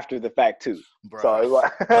like after the fact too. Bro. So it was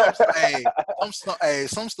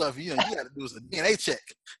some stuff you got to do is a DNA check.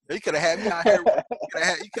 You could have had me out here.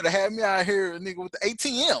 You could have had me out here, nigga, with the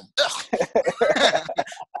ATM.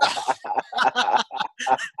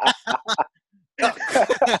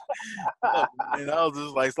 And I was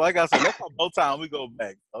just like, so like I said, that's how both time we go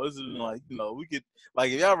back. So this is like, we could,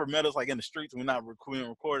 like, if y'all ever met us like in the streets and we're not recording,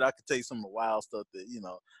 I could tell you some of the wild stuff that,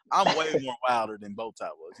 I'm way more wilder than Bowtie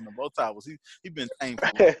was. Bowtie was, he been tame for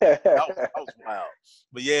me. I was wild.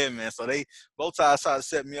 But yeah, man, so Bowtie tried to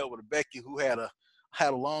set me up with a Becky who had a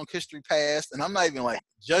long history past, and I'm not even like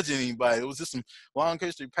judging anybody. It was just some long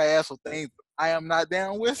history past with things I am not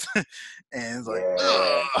down with. And it's like,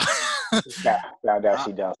 found out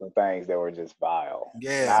she done some things that were just vile.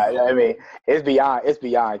 Yeah, I mean, it's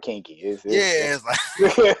beyond kinky. It's like,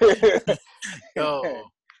 yo.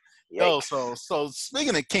 Yikes. So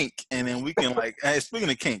speaking of kink, and then we can speaking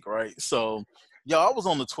of kink, right? So, I was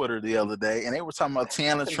on the Twitter the other day, and they were talking about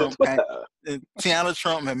Tiana Trump. Tiana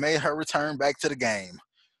Trump had made her return back to the game,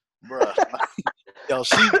 bruh.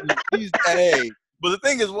 She's hey. But the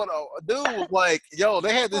thing is, what a dude was like,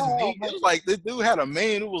 they had this meme. It was like this dude had a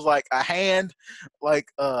meme. It was like a hand,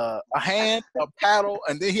 a paddle,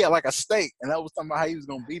 and then he had like a stake, and that was talking about how he was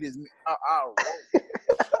gonna beat his.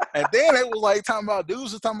 And then it was like talking about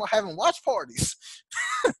dudes was talking about having watch parties.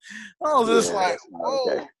 I was just like, whoa.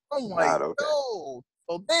 Okay. I'm like, okay. No.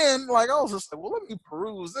 So then, I was just like, well, let me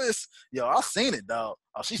peruse this. I seen it, dog.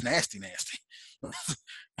 Oh, she's nasty.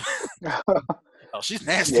 Oh, she's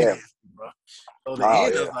nasty, bro. So the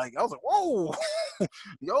end was like, I was like, whoa. I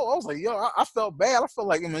was like, I felt bad. I felt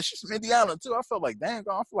like, she's from Indiana too. I felt like, dang, I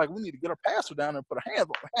feel like we need to get her pastor down there and put a hand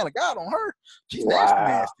of God on her. She's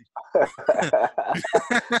nasty.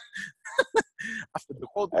 I said, to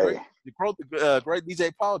quote the great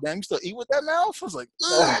DJ Paul, damn, you still eat with that mouth? I was like,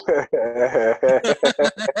 shout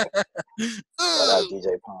out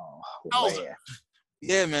DJ Paul. Man.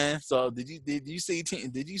 Yeah, man. So did you see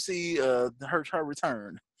her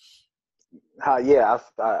return? Yeah,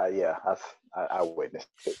 I witnessed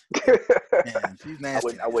it. Man, she's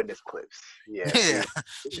nasty. I witnessed clips. Yeah,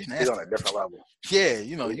 she's nasty. She's on a different level. Yeah,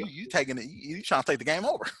 you taking it. You trying to take the game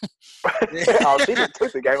over? Oh, she didn't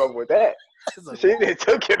take the game over with that. Like, she didn't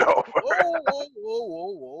took it over.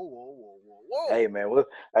 Whoa. Hey man, what's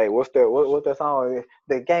that song?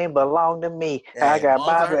 The game belonged to me. Yeah, I got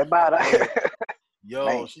Bobby.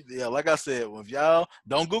 Yo, like I said, if y'all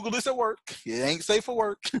don't Google this at work, it ain't safe for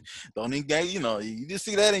work. Don't engage, you just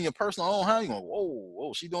see that in your personal own house, you go,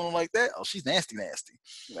 whoa, she doing it like that? Oh, she's nasty.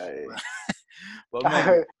 Hey. But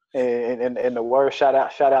man, and the word shout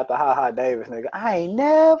out to Ha Davis, nigga. I ain't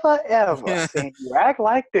never ever seen you act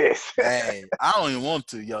like this. Hey, I don't even want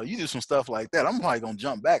to, you do some stuff like that, I'm probably gonna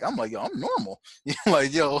jump back. I'm like, I'm normal.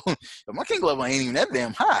 Like, my king level ain't even that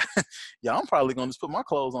damn high. I'm probably gonna just put my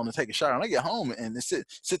clothes on and take a shower and I get home and then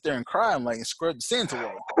sit there and cry and scrub the sins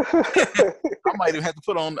away. I might even have to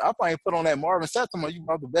I'll probably put on that Marvin Sapp, you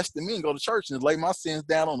brought the best of me, and go to church and lay my sins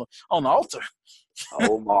down on the altar.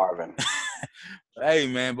 Oh, Marvin. Hey,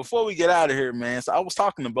 man, before we get out of here, man, so I was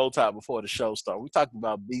talking to Bowtie before the show started. We talked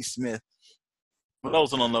about B. Smith For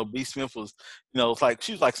those who don't know, B. Smith was, it's like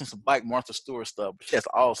she was like some Black Martha Stewart stuff, but she has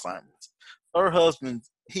Alzheimer's. Her husband,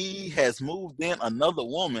 he has moved in another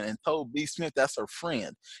woman and told B. Smith that's her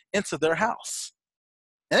friend into their house.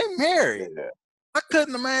 And they married. Yeah. I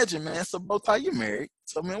couldn't imagine, man. So, Bowtie, you married.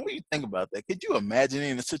 So, man, what do you think about that? Could you imagine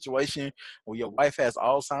in a situation where your wife has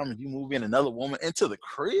Alzheimer's, you move in another woman into the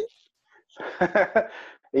crib?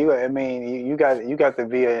 You got to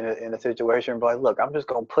be in a situation like, look, I'm just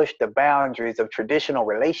gonna push the boundaries of traditional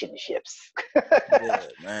relationships. Yeah,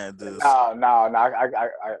 man. No,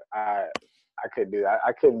 I couldn't do that.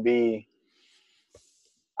 I couldn't be.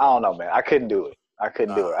 I don't know, man. I couldn't do it. I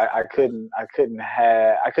couldn't do it. I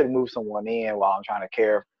couldn't move someone in while I'm trying to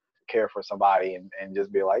care for somebody and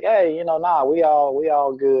just be like, hey, we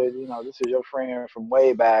all good. This is your friend from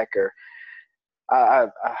way back, or I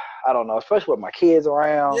don't know, especially with my kids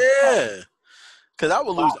around. Yeah, because I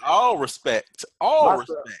would lose all respect.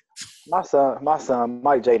 My son,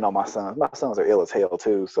 Mike J know my sons. My sons are ill as hell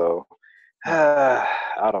too. So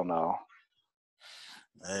I don't know.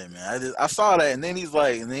 Hey man, I saw that, and then he's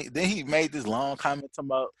like, and then he made this long comment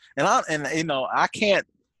about, and I can't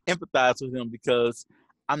empathize with him because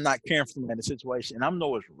I'm not caring for him in the situation, and I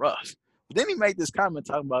know it's rough. But then he made this comment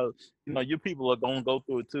talking about, your people are gonna go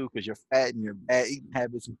through it too because you're fat and your bad eating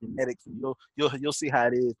habits and genetics, and you'll see how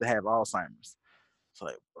it is to have Alzheimer's. It's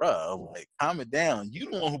like, bro, like calm it down.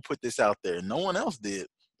 You the one who put this out there. No one else did.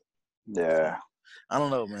 Yeah. I don't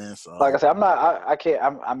know, man. So, like I said, I can't.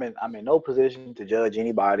 I'm in no position to judge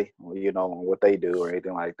anybody, on what they do or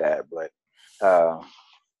anything like that. But I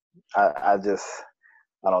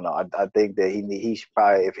don't know. I think that he should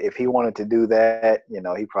probably, if he wanted to do that,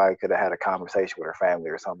 he probably could have had a conversation with her family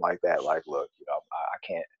or something like that. Like, look, I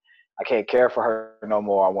can't care for her no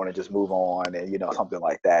more. I want to just move on, and something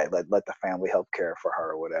like that. Let the family help care for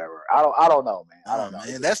her or whatever. I don't know, man. I don't know.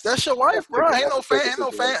 Man, that's your wife, bro. Ain't no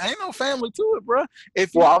family to it, bro.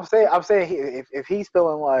 I'm saying if he's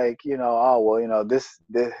feeling like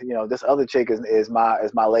this other chick is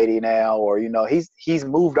my lady now, or he's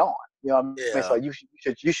moved on. What I mean? Yeah. So you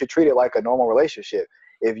should treat it like a normal relationship.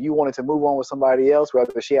 If you wanted to move on with somebody else,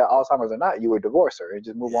 whether she had Alzheimer's or not, you would divorce her and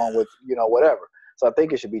just move on with whatever. So I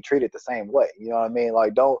think it should be treated the same way. You know what I mean?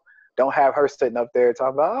 Like don't have her sitting up there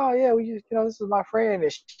talking about, oh yeah, this is my friend,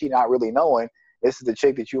 and she not really knowing this is the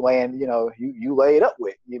chick that you you laid up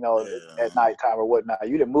with, at nighttime or whatnot.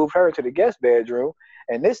 You done moved her to the guest bedroom,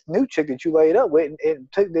 and this new chick that you laid up with,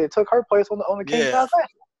 it took her place on the king size bed.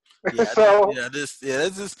 It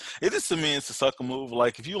just to me, it's a sucker move.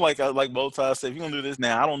 Like if you like Bowtie said, if you're gonna do this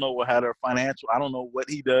now, I don't know what had her financial. I don't know what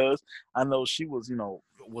he does. I know she was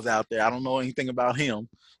out there. I don't know anything about him.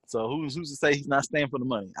 So who's to say he's not staying for the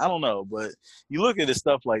money? I don't know. But you look at this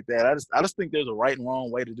stuff like that. I just think there's a right and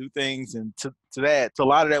wrong way to do things, and to a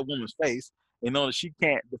lot of that woman's face, that she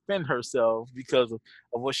can't defend herself because of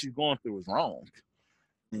what she's going through is wrong.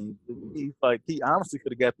 And he honestly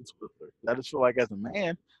could have got this with her. I just feel like as a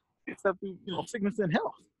man, except through sickness and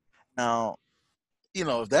health. Now,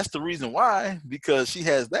 if that's the reason why, because she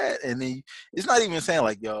has that, and then it's not even saying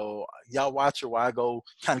like, yo, y'all watch her while I go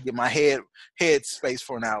kind of get my head space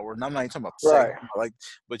for an hour, and I'm not even talking about the right. Like,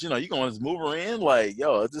 but you gonna just move her in, like,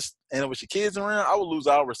 yo, just and with your kids around, I would lose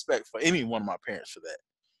all respect for any one of my parents for that.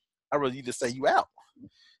 I'd rather you just say you out.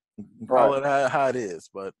 Call it how it is,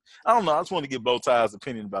 but I don't know. I just want to get Bowtie's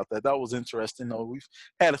opinion about that. That was interesting. We've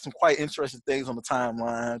had some quite interesting things on the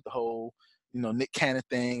timeline. The whole, Nick Cannon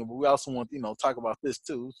thing, but we also want to, talk about this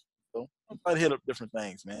too. So I'm trying to hit up different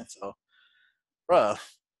things, man. So, bruh,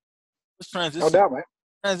 let's transition. No doubt, man.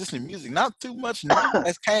 Transition to music. Not too much news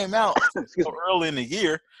has came out so early in the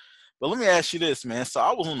year, but let me ask you this, man. So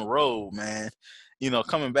I was on the road, man.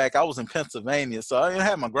 Coming back, I was in Pennsylvania, so I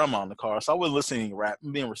had my grandma in the car, so I wasn't listening to rap.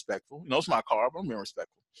 I'm being respectful. It's my car, but I'm being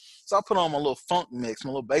respectful. So I put on my little funk mix,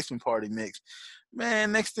 my little basement party mix.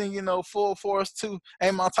 Man, next thing you know, Full Force 2,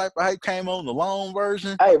 Ain't My Type of Hype came on, the long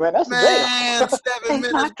version. Hey, man, that's man, 7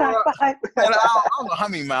 minutes, bro. Man, I don't know how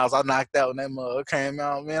many miles I knocked out when that mug came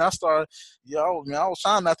out, man. I started, I was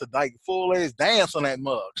trying not to like full-ass dance on that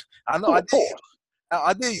mug. I know I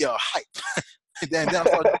did your hype. Then I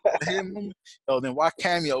started hitting then why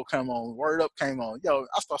Cameo come on, Word Up came on. Yo,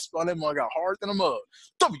 I started spelling that mug out harder than a mug.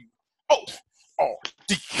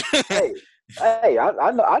 W-O-R-D. Hey,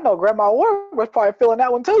 I know Grandma Warren was probably feeling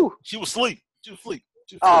that one too. She was asleep.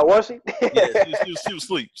 Oh, was she? Yeah, she was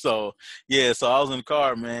asleep. So so I was in the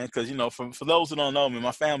car, man, because for those who don't know me,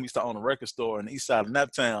 my family used to own a record store in the east side of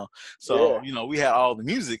Naptown. So we had all the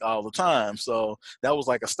music all the time. So that was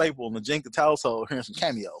like a staple in the Jenkins household, hearing some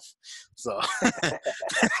Cameo. So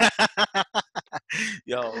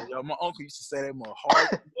Yo, my uncle used to say that more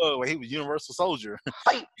hard when he was Universal Soldier.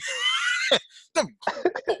 Fight.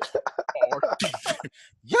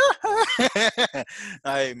 Yeah.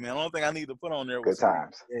 Hey man, only thing I need to put on there was Good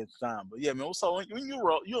times. time. But yeah, man. So when you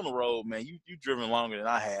on the road, man, you driven longer than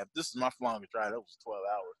I have. This is my longest drive. That was 12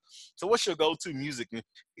 hours. So what's your go-to music? You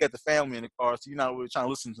got the family in the car, so you're not really trying to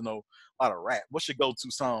listen to a lot of rap. What's your go-to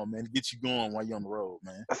song, man, to get you going while you're on the road,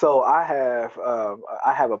 man? So I have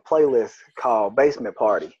a playlist called Basement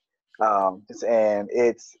Party, and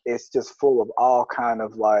it's just full of all kind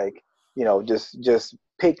of like just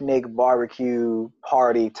picnic barbecue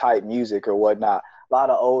party type music or whatnot. A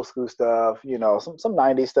lot of old school stuff, some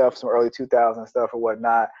 '90s stuff, some early 2000s stuff or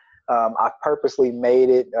whatnot. I purposely made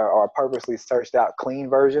it or purposely searched out clean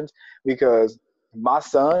versions because my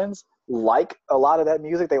sons like a lot of that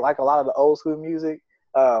music. They like a lot of the old school music.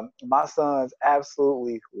 My sons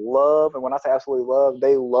absolutely love, and when I say absolutely love,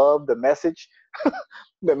 they love the message.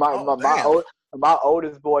 That my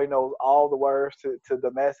oldest boy knows all the words to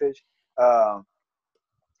the message. Um,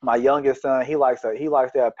 my youngest son, he likes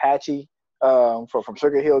the Apache from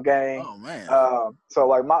Sugar Hill Gang. Oh man. So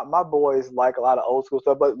like my boys like a lot of old school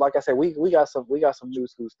stuff, but like I said, we got some new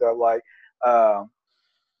school stuff. Like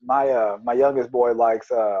my youngest boy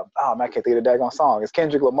likes oh man, I can't think of the daggone song. It's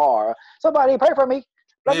Kendrick Lamar. Somebody pray for me.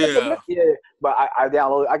 Blah, blah, blah, blah. Yeah, but I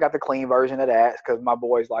got the clean version of that because my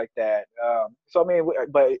boys like that. So I mean,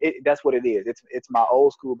 but that's what it is. It's my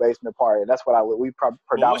old school basement party. That's what we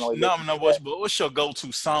predominantly listen to. What's your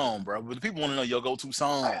go-to song, bro? But the people want to know your go-to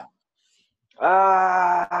song. Like,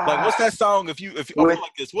 what's that song? If you like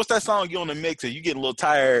this, what's that song you on the mix and you getting a little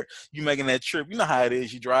tired? You making that trip. You know how it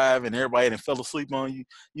is. You drive and everybody done fell asleep on you.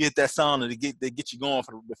 You hit that song and they get you going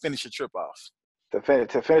to finish your trip off. To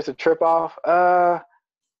finish the trip off.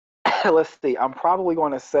 Let's see. I'm probably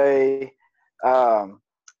going to say,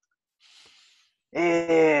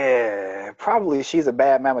 yeah, probably She's a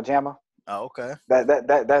Bad Mama Jamma. Oh, okay.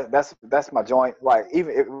 That's my joint. Like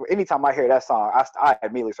anytime I hear that song, I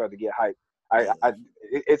immediately start to get hyped.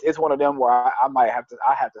 It's one of them where I might have to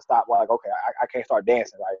stop. Like, okay, I can't start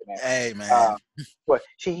dancing right now. Hey man, but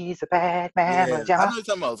She's a Bad Mama Jamma. I know you're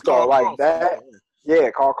talking about Carl like that. Yeah,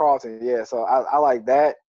 Carl Carlton. Yeah, so I like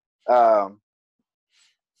that.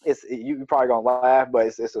 You probably gonna laugh, but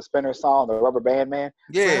it's a Spinner song, the Rubber Band Man.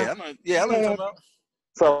 Yeah, I know what you're talking about.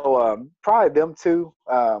 So probably them two.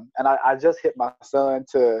 And I just hit my son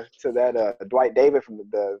to that Dwight David from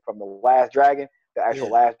the Last Dragon, the actual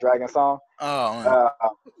Last Dragon song. Oh,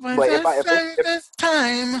 but if this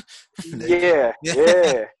time, yeah.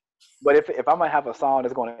 But if I'm gonna have a song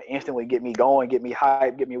that's gonna instantly get me going, get me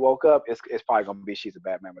hyped, get me woke up, it's probably gonna be She's a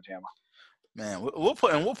Bad Mama Jamma. Man, we'll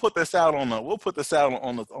put this out on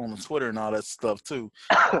the Twitter and all that stuff too.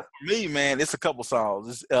 For me, man, it's a couple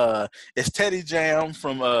songs. It's Teddy Jam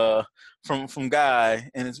from Guy,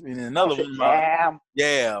 and it's another one. Jam.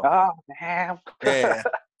 Yeah. Oh, Jam. Yeah.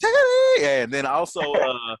 Yeah, and then also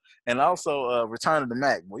Return of the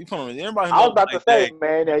Mac. Well, you put on everybody. I was about to say,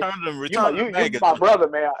 man, Return of the Mac. You my brother,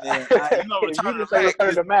 man. Return of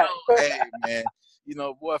the Mac. Hey, man.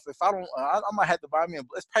 Boy, if I don't, I might have to buy me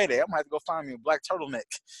it's payday. I'm gonna have to go find me a black turtleneck.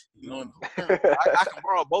 I can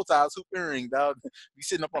borrow bow ties, hoop earring, dog. Be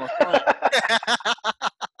sitting up on a throne.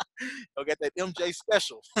 Yo, got that MJ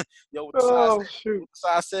special. Yo, with the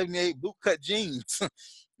size 78 boot cut jeans.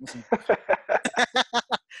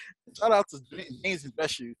 Shout out to jeans and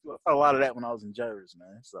best shoes. I saw a lot of that when I was in Jersey,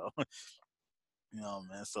 man. So.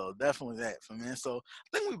 Man. So definitely that for man. So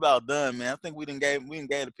I think we about done, man. I think we didn't gave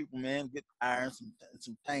the people, man, good irons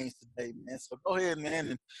some things today, man. So go ahead, man,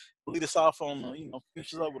 and lead us off on,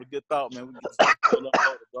 finish us up with a good thought, man. We can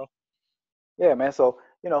bro. Yeah, man. So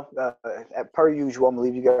per usual, I'm gonna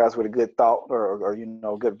leave you guys with a good thought or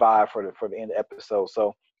good vibe for the end of the episode.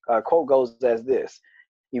 So quote goes as this: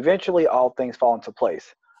 "Eventually, all things fall into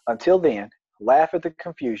place. Until then, laugh at the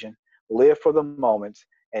confusion, live for the moments,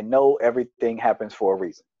 and know everything happens for a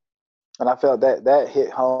reason." And I felt that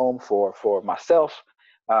hit home for myself.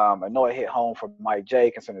 I know it hit home for Mike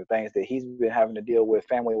J, concerning the things that he's been having to deal with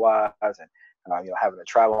family-wise and having to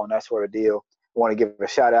travel and that sort of deal. I want to give a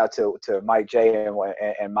shout out to Mike J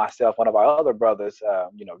and myself, one of our other brothers,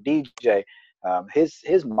 DJ.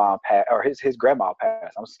 His mom passed, or his grandma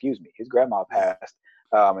passed. His grandma passed,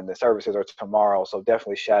 and the services are tomorrow. So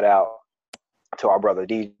definitely shout out to our brother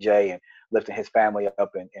DJ and lifting his family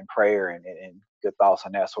up in prayer and good thoughts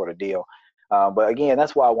and that sort of deal. But again,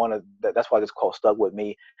 that's why that's why this quote stuck with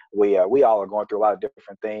me. We all are going through a lot of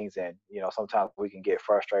different things, and sometimes we can get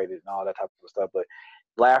frustrated and all that type of stuff. But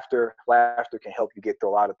laughter can help you get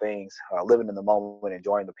through a lot of things. Living in the moment,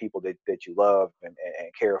 enjoying the people that you love and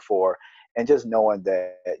care for, and just knowing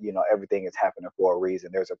that everything is happening for a reason.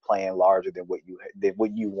 There's a plan larger than what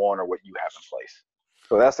you want or what you have in place.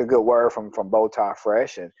 So that's a good word from Bowtie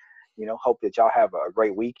Fresh, and hope that y'all have a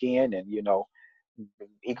great weekend, and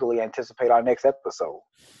equally anticipate our next episode.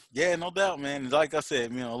 Yeah, no doubt, man. Like I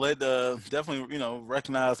said, let definitely,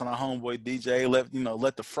 recognize on our homeboy DJ.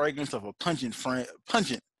 Let the fragrance of a pungent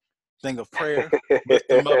thing of prayer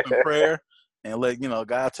lift him up in prayer, and let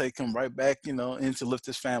God take him right back, in to lift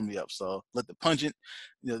his family up. So let the pungent,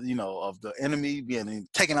 of the enemy being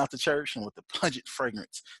taken out the church, and let the pungent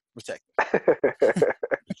fragrance protect him.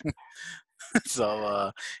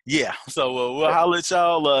 So yeah, so we'll holler at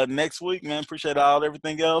y'all next week, man. Appreciate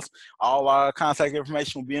everything else. All our contact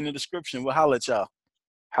information will be in the description. We'll holler at y'all.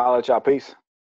 Holler at y'all. Peace.